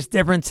said the biggest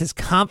difference, his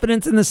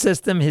confidence in the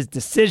system, his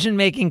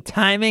decision-making,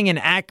 timing, and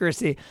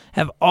accuracy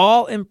have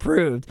all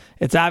improved.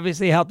 It's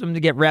obviously helped him to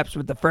get reps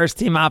with the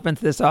first-team offense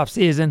this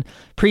offseason.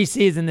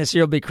 Preseason this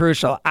year will be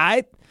crucial.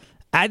 I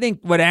think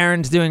what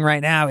Aaron's doing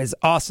right now is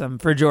awesome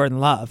for Jordan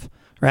Love.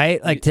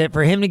 Right? Like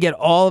for him to get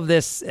all of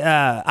this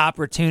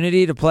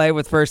opportunity to play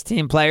with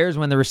first-team players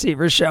when the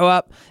receivers show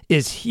up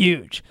is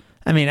huge.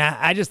 I mean,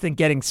 I just think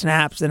getting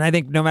snaps, and I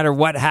think no matter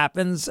what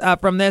happens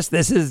from this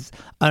is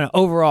an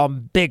overall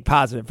big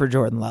positive for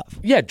Jordan Love.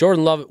 Yeah,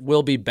 Jordan Love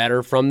will be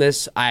better from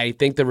this. I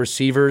think the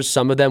receivers,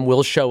 some of them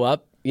will show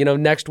up,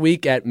 next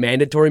week at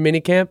mandatory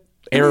minicamp.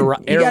 Aaron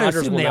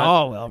Rodgers will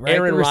not. Right?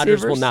 Aaron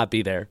Rodgers will not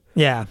be there.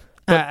 Yeah.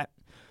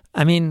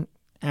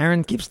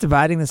 Aaron keeps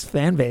dividing this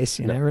fan base.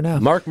 You never know.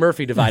 Mark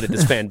Murphy divided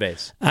this fan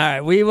base. All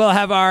right, we will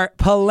have our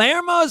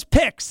Palermo's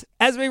picks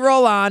as we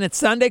roll on. It's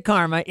Sunday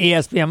Karma,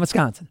 ESPN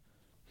Wisconsin.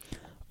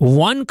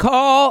 One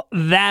call,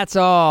 that's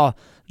all.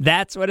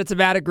 That's what it's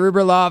about at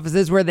Gruber Law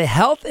Offices, where the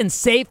health and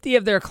safety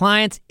of their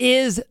clients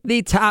is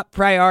the top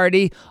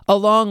priority,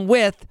 along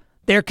with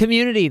their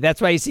community. That's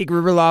why you see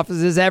Gruber Law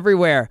Offices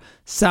everywhere.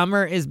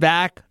 Summer is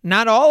back.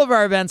 Not all of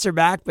our events are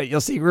back, but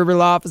you'll see Gruber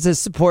Law Offices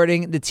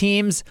supporting the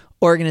teams,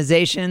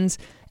 organizations,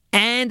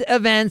 and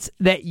events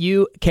that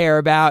you care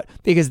about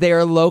because they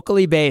are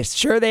locally based.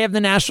 Sure, they have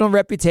the national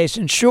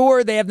reputation.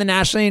 Sure, they have the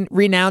nationally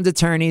renowned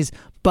attorneys,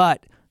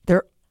 but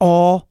they're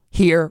all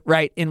here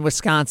right in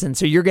Wisconsin.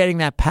 So you're getting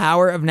that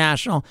power of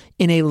national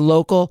in a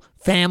local,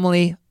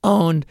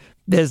 family-owned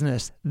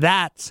business.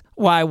 That's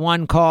why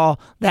one call,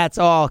 that's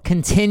all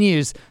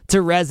continues to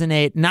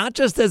resonate, not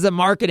just as a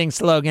marketing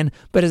slogan,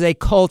 but as a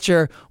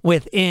culture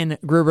within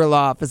Gruber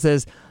Law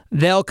Offices.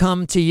 They'll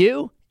come to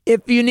you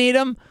if you need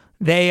them.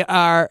 They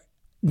are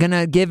going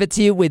to give it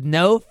to you with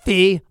no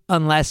fee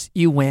unless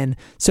you win.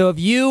 So if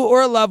you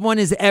or a loved one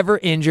is ever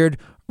injured,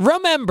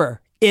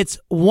 remember, it's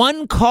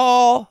one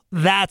call,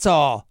 that's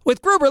all,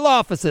 with Gruber Law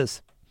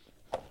Offices.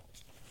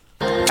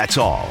 That's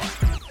all.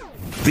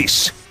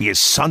 This is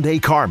Sunday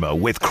Karma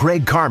with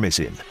Craig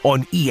Karmazin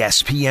on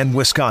ESPN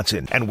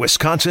Wisconsin and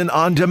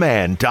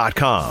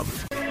WisconsinOnDemand.com.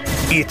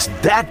 It's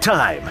that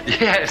time.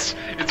 Yes,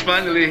 it's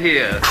finally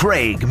here.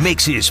 Craig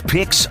makes his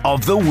picks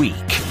of the week.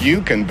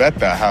 You can bet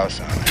the house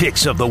on it.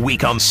 Picks of the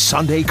week on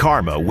Sunday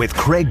Karma with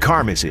Craig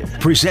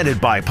Karmazin. Presented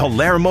by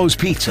Palermo's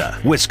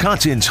Pizza,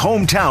 Wisconsin's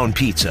hometown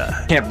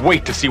pizza. Can't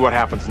wait to see what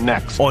happens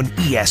next. On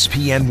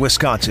ESPN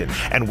Wisconsin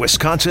and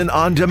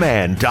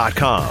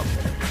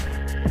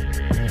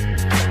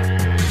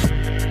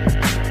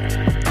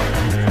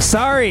WisconsinOnDemand.com.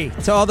 Sorry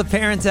to all the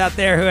parents out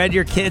there who had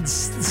your kids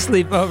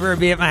sleep over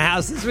and be at my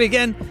house this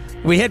weekend.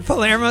 We had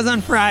Palermo's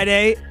on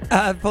Friday,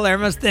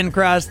 Palermo's Thin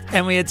Crust,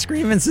 and we had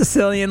Screamin'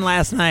 Sicilian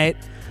last night.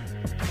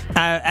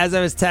 As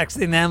I was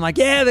texting them, like,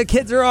 yeah, the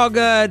kids are all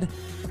good.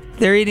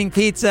 They're eating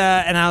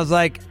pizza. And I was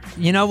like,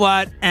 you know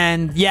what?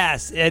 And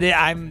yes,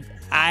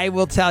 I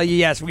will tell you,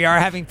 yes, we are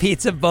having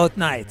pizza both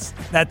nights.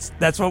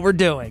 That's what we're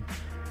doing.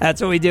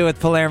 That's what we do with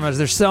Palermo's.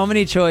 There's so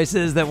many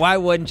choices that why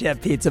wouldn't you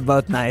have pizza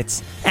both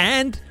nights?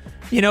 And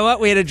you know what?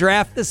 We had a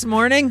draft this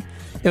morning.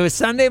 It was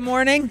Sunday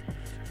morning.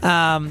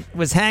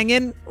 Was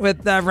hanging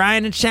with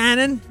Ryan and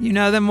Shannon. You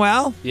know them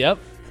well. Yep.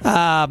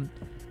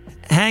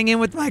 Hanging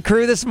with my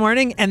crew this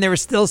morning, and there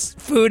was still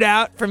food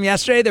out from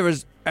yesterday. There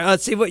was.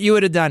 Let's see what you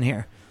would have done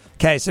here.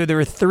 Okay, so there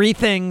were 3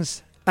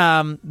 things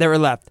that were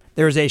left.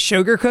 There was a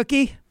sugar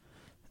cookie.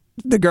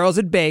 The girls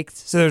had baked,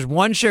 so there's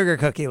 1 sugar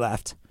cookie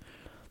left.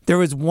 There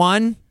was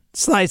 1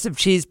 slice of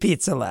cheese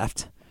pizza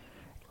left,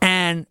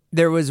 and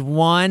there was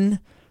 1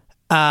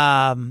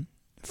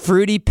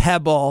 Fruity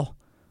Pebble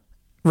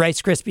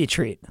Rice Krispie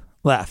treat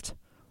left,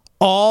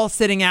 all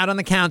sitting out on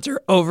the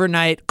counter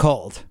overnight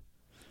cold.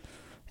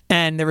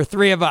 And there were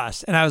 3 of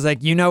us, and I was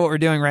like, you know what we're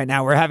doing right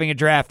now? We're having a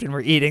draft, and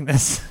we're eating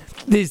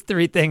these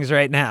 3 things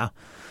right now.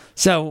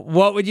 So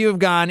what would you have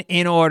gone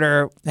in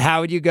order?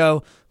 How would you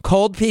go?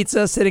 Cold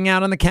pizza sitting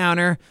out on the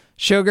counter,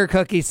 sugar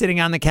cookie sitting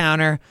on the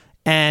counter,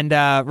 and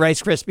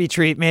Rice Krispie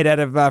treat made out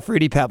of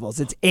Fruity Pebbles.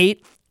 It's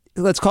 8.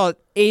 Let's call it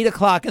 8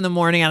 o'clock in the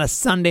morning on a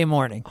Sunday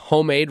morning.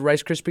 Homemade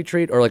Rice Krispie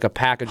treat or like a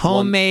packaged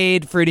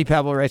homemade Fruity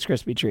Pebble Rice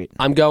Krispie treat.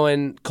 I'm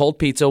going cold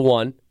pizza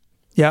 1.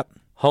 Yep.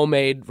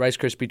 Homemade Rice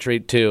Krispie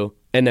treat 2.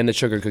 And then the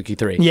sugar cookie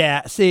 3.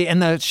 Yeah, see,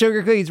 and the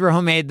sugar cookies were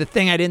homemade. The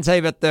thing I didn't tell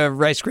you about the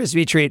Rice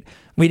Krispie treat,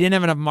 we didn't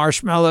have enough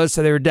marshmallows,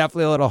 so they were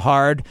definitely a little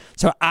hard.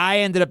 So I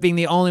ended up being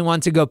the only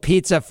one to go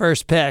pizza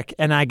first pick,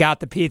 and I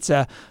got the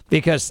pizza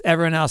because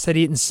everyone else had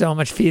eaten so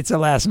much pizza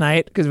last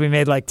night because we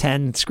made like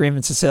 10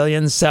 Screaming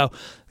Sicilians. So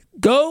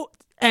go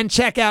and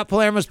check out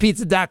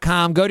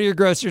Palermo'sPizza.com. Go to your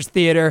grocer's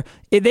theater.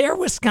 They're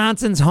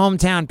Wisconsin's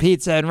hometown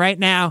pizza. And right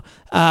now,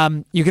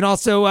 you can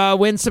also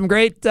win some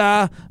great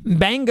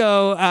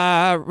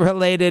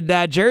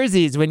Bango-related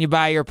jerseys when you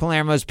buy your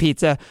Palermo's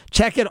Pizza.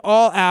 Check it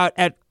all out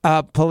at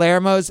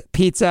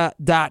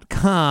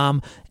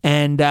Palermo'sPizza.com.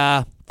 And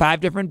 5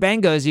 different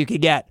Bangos you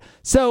could get.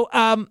 So,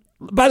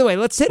 by the way,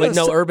 let's hit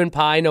no Urban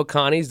Pie, no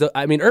Connie's.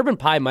 I mean, Urban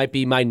Pie might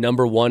be my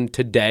number 1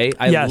 today.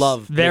 I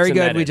love very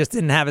good. We just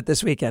didn't have it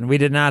this weekend. We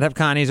did not have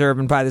Connie's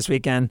Urban Pie this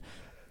weekend.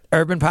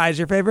 Urban Pie is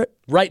your favorite?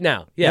 Right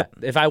now, yeah. Yep.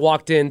 If I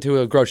walked into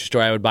a grocery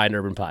store, I would buy an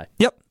Urban Pie.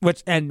 Yep.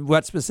 What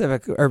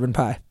specific Urban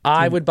Pie?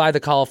 I would buy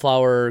the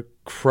cauliflower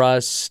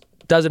crust.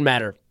 Doesn't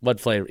matter what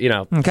flavor,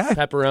 Okay.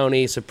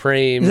 Pepperoni,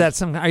 Supreme. Is that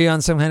are you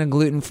on some kind of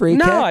gluten-free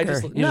kick? No,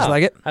 just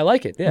like it. I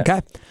like it. Yeah. Okay.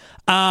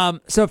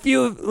 So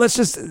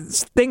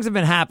things have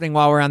been happening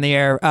while we're on the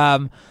air.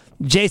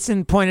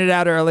 Jason pointed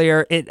out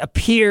earlier, it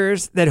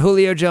appears that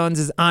Julio Jones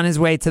is on his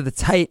way to the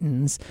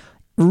Titans.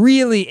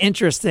 Really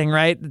interesting,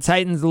 right? The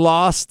Titans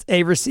lost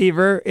a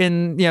receiver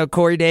in,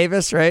 Corey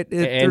Davis, right?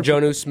 And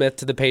Jonnu Smith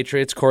to the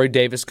Patriots. Corey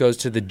Davis goes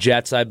to the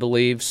Jets, I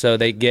believe. So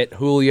they get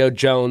Julio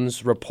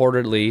Jones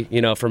reportedly,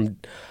 from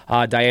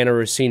Diana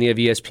Rossini of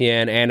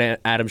ESPN and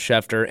Adam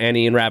Schefter and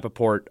Ian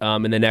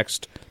Rappaport in the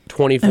next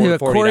 24 to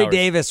 48 Corey hours.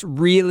 Davis,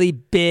 really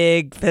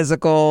big,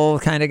 physical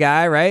kind of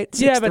guy, right?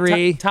 6'3". Yeah,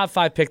 but top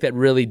 5 pick that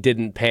really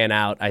didn't pan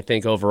out, I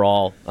think,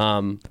 overall.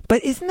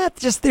 But isn't that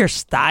just their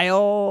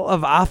style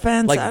of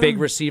offense? Like big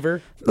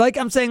receiver? Like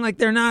I'm saying, like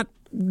they're not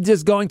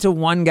just going to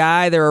one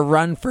guy. They're a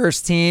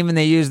run-first team, and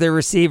they use their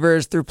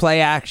receivers through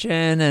play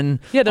action and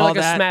they're like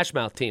a smash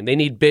mouth team. They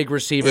need big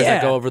receivers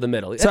that go over the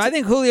middle. So I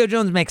think Julio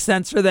Jones makes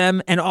sense for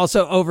them, and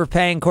also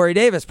overpaying Corey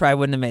Davis probably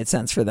wouldn't have made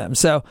sense for them.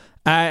 So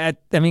I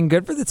mean,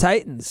 good for the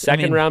Titans.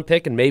 Second round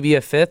pick and maybe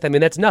a 5th. I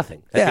mean, that's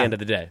nothing at the end of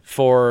the day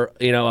for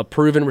a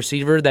proven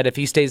receiver that if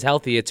he stays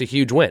healthy, it's a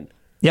huge win.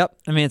 Yep.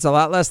 I mean, it's a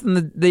lot less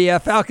than the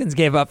Falcons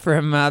gave up for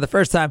him the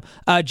first time.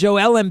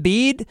 Joel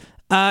Embiid,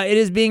 it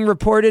is being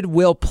reported,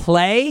 will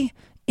play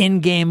in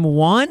Game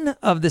 1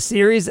 of the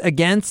series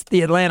against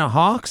the Atlanta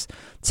Hawks.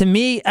 To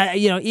me,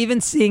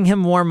 even seeing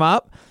him warm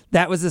up,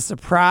 that was a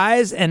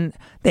surprise, and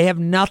they have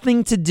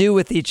nothing to do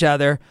with each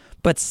other,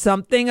 but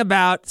something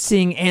about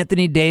seeing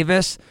Anthony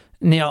Davis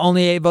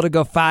only able to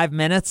go 5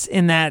 minutes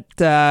in that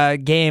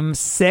Game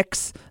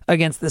 6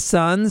 against the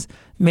Suns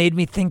made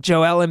me think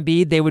Joel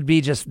Embiid, they would be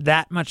just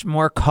that much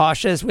more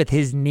cautious with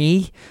his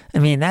knee. I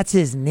mean, that's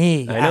his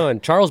knee. I know,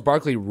 and Charles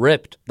Barkley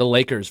ripped the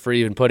Lakers for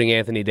even putting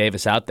Anthony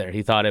Davis out there.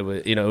 He thought it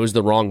was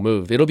the wrong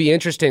move. It'll be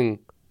interesting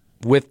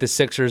with the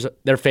Sixers.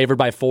 They're favored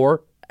by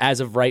 4 as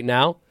of right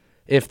now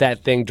if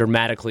that thing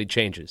dramatically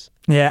changes.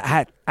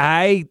 Yeah,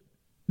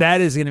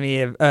 that is going to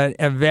be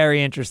a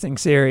very interesting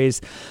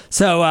series.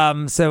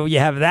 So you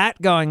have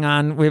that going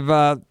on. We've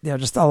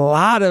just a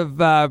lot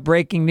of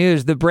breaking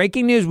news. The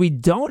breaking news we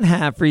don't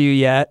have for you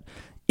yet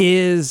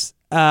is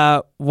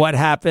what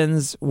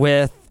happens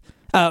with.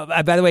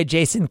 By the way,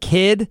 Jason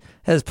Kidd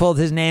has pulled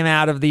his name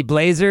out of the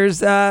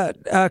Blazers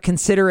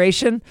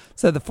consideration.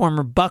 So the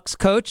former Bucks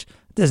coach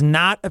does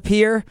not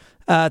appear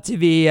to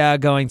be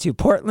going to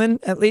Portland,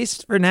 at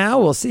least for now.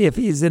 We'll see if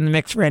he's in the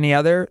mix for any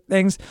other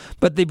things.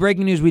 But the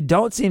breaking news we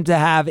don't seem to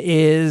have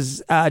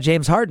is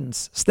James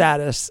Harden's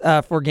status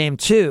for Game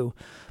 2.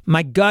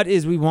 My gut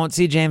is we won't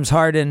see James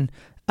Harden,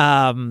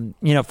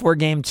 for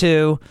Game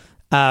 2.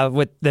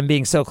 with them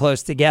being so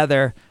close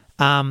together.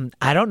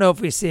 I don't know if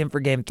we see him for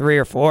game 3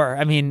 or 4.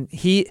 I mean,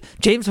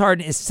 James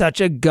Harden is such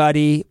a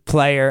gutty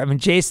player. I mean,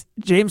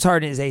 James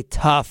Harden is a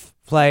tough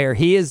player.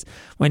 He is.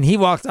 When he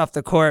walked off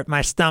the court,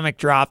 my stomach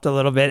dropped a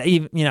little bit.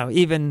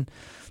 Even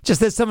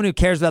just as someone who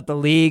cares about the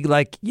league,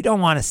 like, you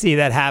don't want to see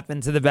that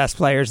happen to the best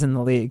players in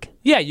the league.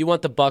 Yeah, you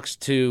want the Bucks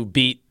to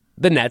beat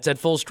the Nets at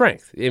full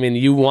strength. I mean,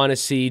 you want to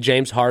see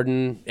James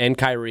Harden and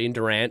Kyrie and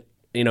Durant.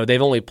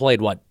 They've only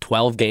played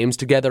 12 games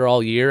together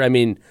all year. I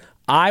mean,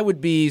 I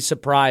would be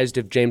surprised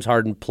if James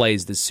Harden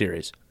plays this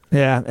series.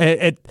 Yeah,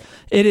 it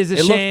is a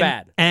shame. It looked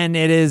bad. And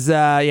it is,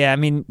 I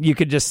mean, you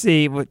could just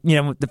see,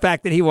 the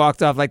fact that he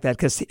walked off like that,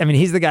 because, I mean,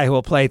 he's the guy who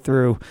will play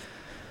through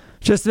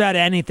just about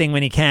anything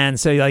when he can.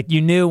 So,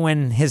 you knew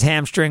when his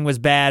hamstring was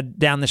bad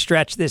down the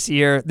stretch this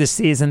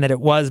season, that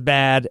it was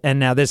bad, and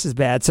now this is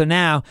bad. So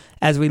now,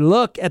 as we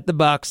look at the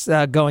Bucks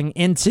going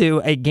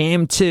into a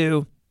Game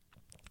 2,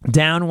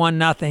 down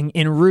 1-0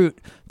 en route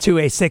to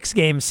a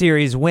 6-game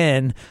series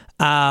win.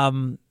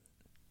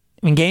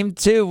 Game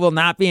 2 will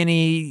not be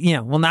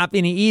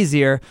any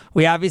easier.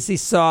 We obviously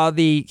saw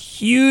the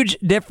huge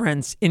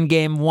difference in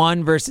Game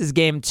 1 versus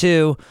Game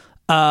 2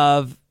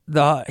 of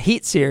the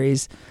Heat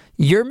series.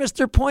 You're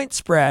Mr. Point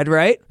Spread,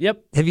 right?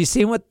 Yep. Have you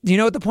seen do you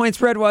know what the point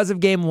spread was of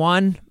Game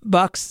 1,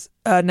 Bucks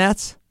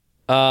Nets?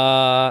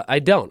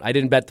 I don't. I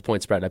didn't bet the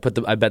point spread.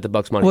 I bet the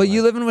Bucks money. Well,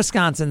 you live in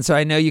Wisconsin, so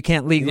I know you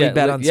can't legally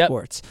bet on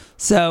sports.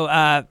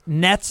 So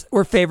Nets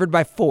were favored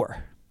by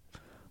 4.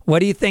 What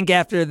do you think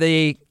after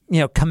the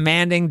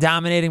commanding,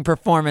 dominating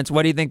performance?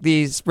 What do you think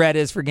the spread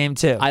is for Game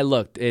 2? I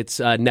looked. It's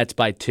Nets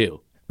by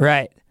 2.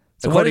 Right.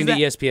 So according to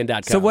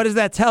ESPN.com. So what does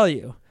that tell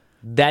you?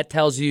 That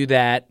tells you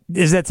that...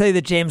 Does that tell you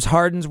that James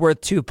Harden's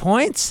worth 2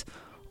 points?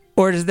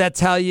 Or does that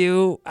tell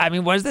you... I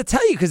mean, what does that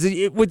tell you? Because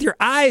with your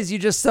eyes, you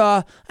just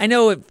saw... I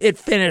know it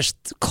finished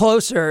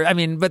closer. I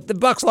mean, but the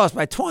Bucks lost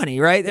by 20,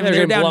 right? I mean, they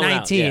were down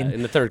 19.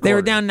 In the third quarter. They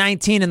were down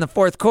 19 in the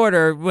fourth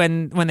quarter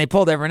when they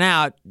pulled everyone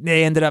out.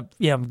 They ended up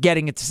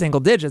getting it to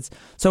single digits.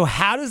 So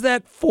how does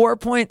that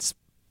 4-point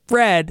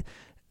spread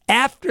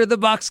after the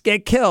Bucks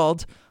get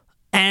killed...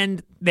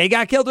 And they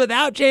got killed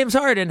without James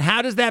Harden.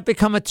 How does that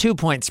become a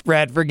 2-point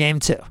spread for Game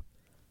 2?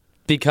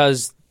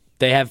 Because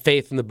they have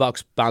faith in the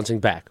Bucks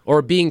bouncing back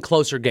or being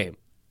closer game.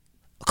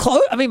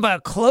 But a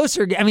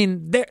closer game. I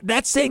mean,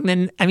 that's saying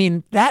then. I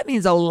mean, that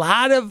means a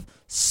lot of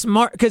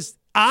smart, because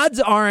odds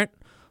aren't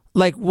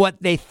like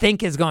what they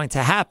think is going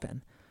to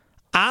happen.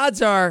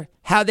 Odds are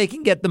how they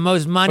can get the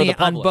most money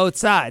on both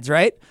sides,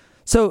 right?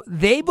 So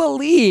they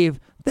believe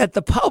that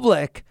the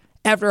public,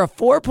 after a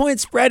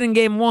 4-point spread in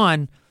Game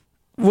 1,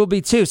 will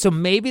be 2. So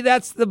maybe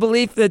that's the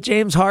belief that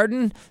James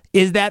Harden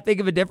is that big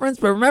of a difference.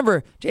 But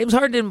remember, James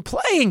Harden didn't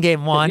play in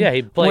Game 1. Yeah,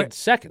 he played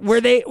seconds.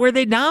 Where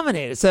they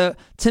dominated. So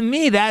to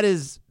me, that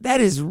is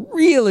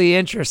really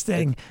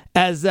interesting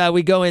as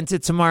we go into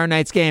tomorrow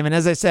night's game. And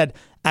as I said,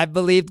 I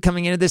believed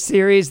coming into this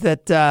series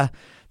that the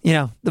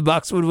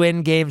Bucks would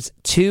win games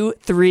 2,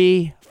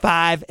 3,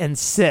 5, and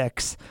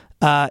 6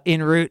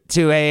 en route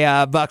to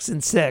a Bucks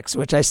in 6,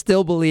 which I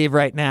still believe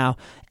right now.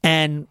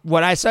 And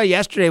what I saw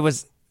yesterday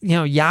was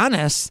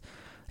Giannis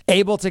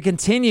able to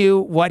continue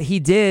what he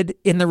did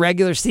in the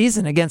regular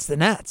season against the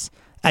Nets.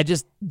 I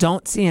just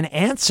don't see an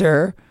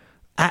answer.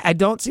 I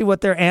don't see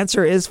what their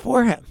answer is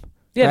for him.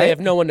 Yeah, right? They have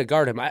no one to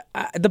guard him.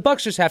 The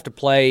Bucks just have to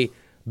play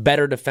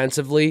better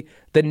defensively.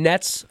 The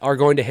Nets are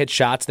going to hit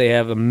shots. They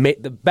have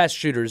the best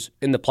shooters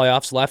in the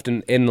playoffs left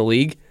in the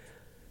league.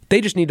 They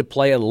just need to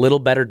play a little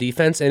better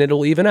defense, and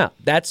it'll even out.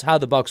 That's how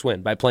the Bucks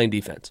win, by playing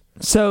defense.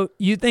 So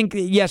you think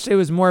yesterday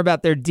was more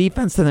about their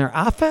defense than their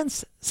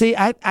offense? See,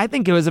 I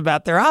think it was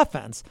about their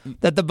offense.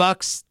 That the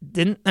Bucks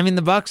didn't. I mean,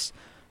 the Bucks,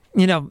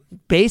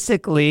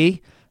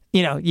 basically,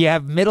 you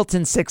have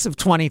Middleton 6 of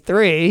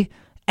 23,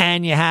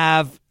 and you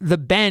have the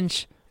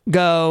bench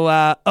go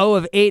 0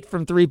 of 8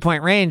 from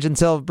 3-point range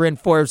until Bryn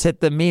Forbes hit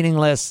the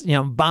meaningless,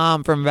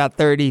 bomb from about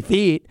 30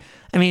 feet.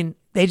 I mean,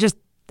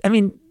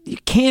 you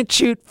can't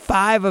shoot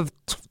 5 of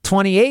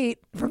 28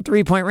 from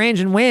 3-point range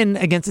and win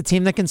against a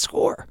team that can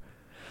score.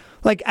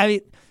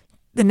 The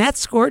Nets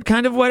scored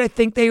kind of what I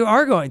think they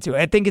are going to.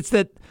 I think it's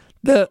that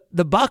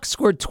the Bucks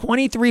scored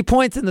 23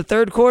 points in the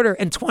third quarter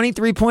and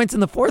 23 points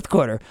in the fourth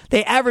quarter.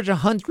 They average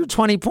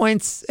 120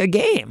 points a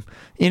game.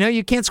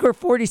 You can't score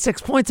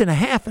 46 points in a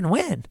half and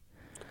win.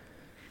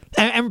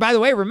 And by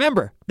the way,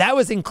 remember, that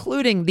was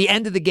including the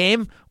end of the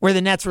game where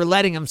the Nets were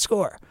letting them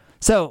score.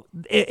 So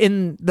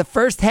in the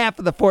first half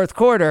of the fourth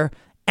quarter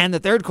and the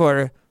third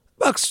quarter,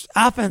 Bucks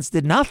offense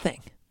did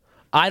nothing.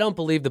 I don't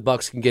believe the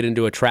Bucks can get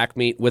into a track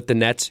meet with the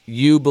Nets.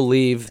 You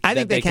believe I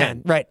think they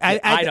can. Right.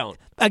 I don't.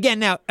 Again,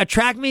 now, a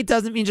track meet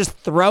doesn't mean just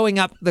throwing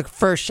up the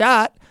first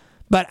shot,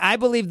 but I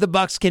believe the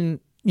Bucks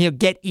can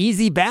get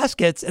easy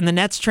baskets, and the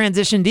Nets'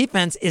 transition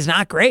defense is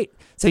not great.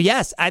 So,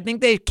 yes, I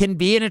think they can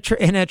be in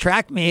a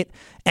track meet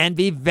and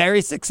be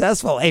very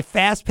successful. A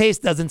fast pace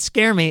doesn't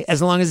scare me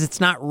as long as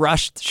it's not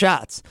rushed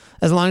shots,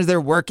 as long as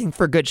they're working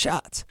for good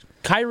shots.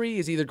 Kyrie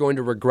is either going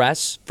to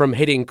regress from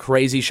hitting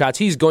crazy shots.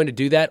 He's going to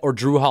do that, or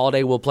Drew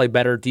Holiday will play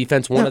better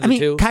defense, one of the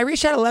two. Kyrie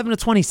shot 11 of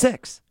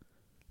 26.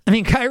 I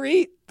mean,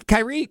 Kyrie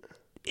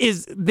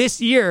is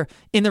this year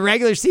in the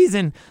regular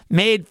season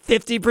made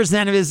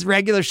 50% of his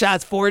regular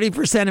shots,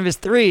 40% of his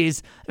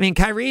threes. I mean,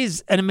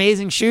 Kyrie's an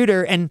amazing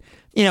shooter, and,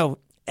 you know,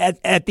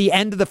 at the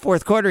end of the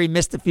fourth quarter, he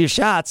missed a few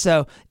shots,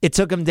 so it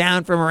took him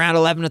down from around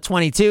 11 of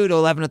 22 to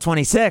 11 of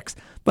 26.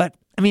 But,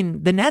 I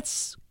mean, the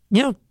Nets,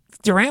 you know,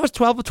 Durant was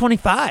 12 of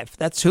 25.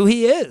 That's who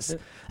he is.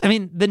 I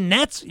mean, the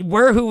Nets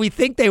were who we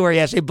think they were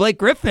yesterday. Blake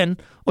Griffin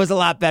was a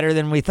lot better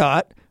than we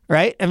thought,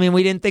 right? I mean,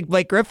 we didn't think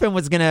Blake Griffin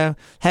was going to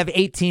have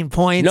 18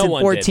 points and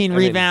 14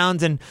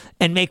 rebounds and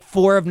make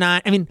 4 of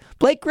 9. I mean,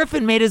 Blake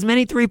Griffin made as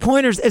many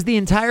three-pointers as the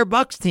entire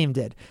Bucks team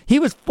did. He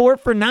was 4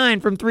 for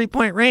 9 from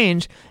three-point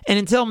range, and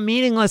until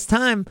meaningless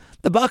time,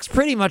 the Bucks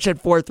pretty much had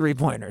 4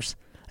 three-pointers.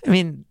 I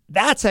mean,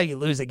 that's how you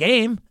lose a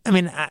game. I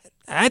mean,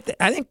 I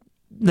think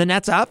the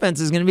Nets offense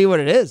is going to be what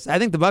it is. I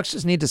think the Bucks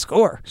just need to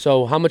score.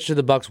 So how much do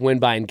the Bucks win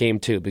by in Game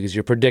 2? Because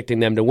you're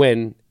predicting them to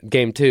win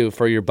Game 2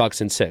 for your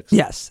Bucks in 6.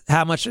 Yes.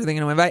 How much are they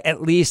going to win by?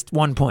 At least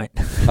 1 point.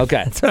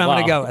 Okay. That's what I'm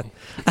going to go with.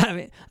 I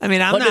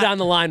mean, I'm Put not, it on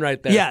the line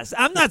right there. Yes.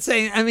 I'm not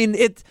saying, I mean,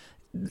 it.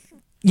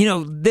 You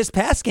know, this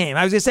past game,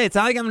 I was going to say, it's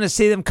not like I'm going to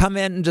see them come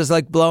in and just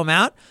like blow them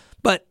out,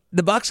 but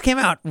the Bucks came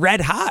out red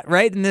hot,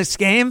 right, in this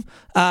game,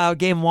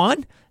 Game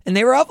 1, and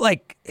they were up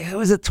like, it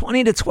was a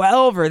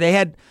 20-12, or they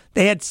had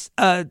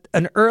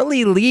an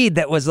early lead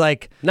that was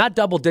like not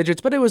double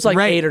digits, but it was like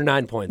 8 or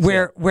 9 points.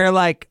 Where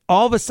like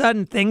all of a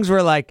sudden things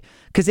were like,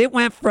 because it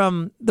went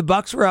from the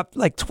Bucks were up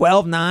like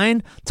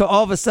 12-9 to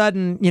all of a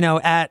sudden, you know,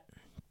 at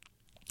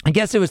I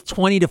guess it was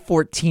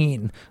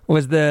 20-14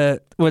 was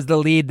the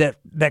lead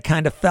that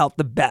kind of felt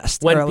the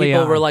best when early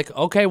people on. were like,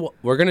 okay, well,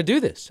 we're going to do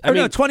this. I mean,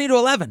 no,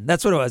 20-11.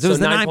 That's what it was. It was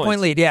the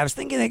 9-point lead. Yeah, I was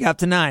thinking they got up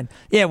to 9.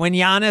 Yeah, when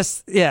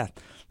Giannis. Yeah,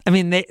 I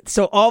mean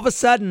so all of a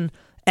sudden.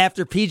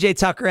 After P.J.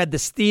 Tucker had the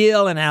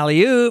steal and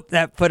alley-oop,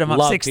 that put him up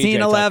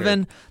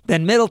 16-11.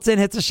 Then Middleton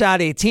hits a shot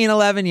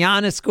 18-11.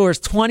 Giannis scores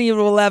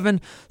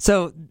 20-11.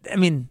 So, I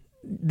mean,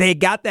 they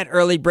got that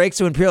early break.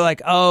 So when people are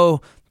like,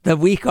 oh, the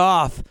week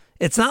off,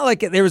 it's not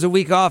like there was a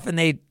week off and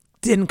they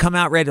didn't come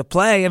out ready to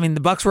play. I mean,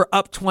 the Bucks were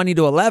up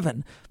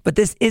 20-11. But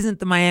this isn't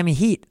the Miami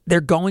Heat.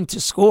 They're going to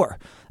score.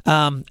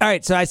 All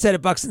right, so I said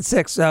it, Bucks in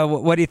 6.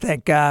 What do you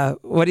think?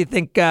 What do you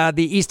think the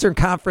Eastern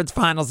Conference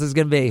Finals is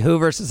going to be? Who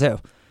versus who?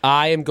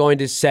 I am going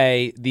to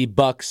say the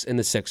Bucks and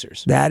the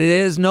Sixers. That it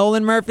is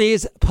Nolan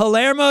Murphy's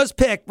Palermo's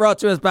Pick, brought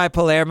to us by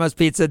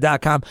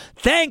Palermo'sPizza.com.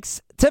 Thanks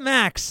to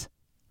Max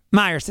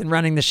Meyerson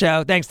running the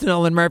show. Thanks to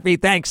Nolan Murphy.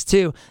 Thanks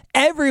to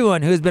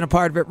everyone who's been a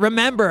part of it.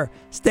 Remember,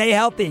 stay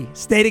healthy,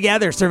 stay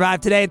together,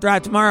 survive today,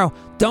 thrive tomorrow.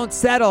 Don't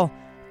settle.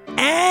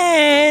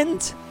 And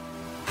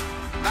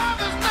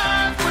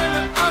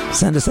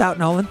send us out,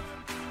 Nolan.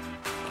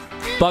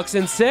 Bucks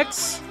in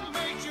 6.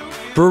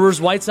 Brewers,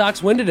 White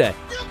Sox win today.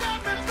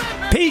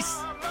 Peace.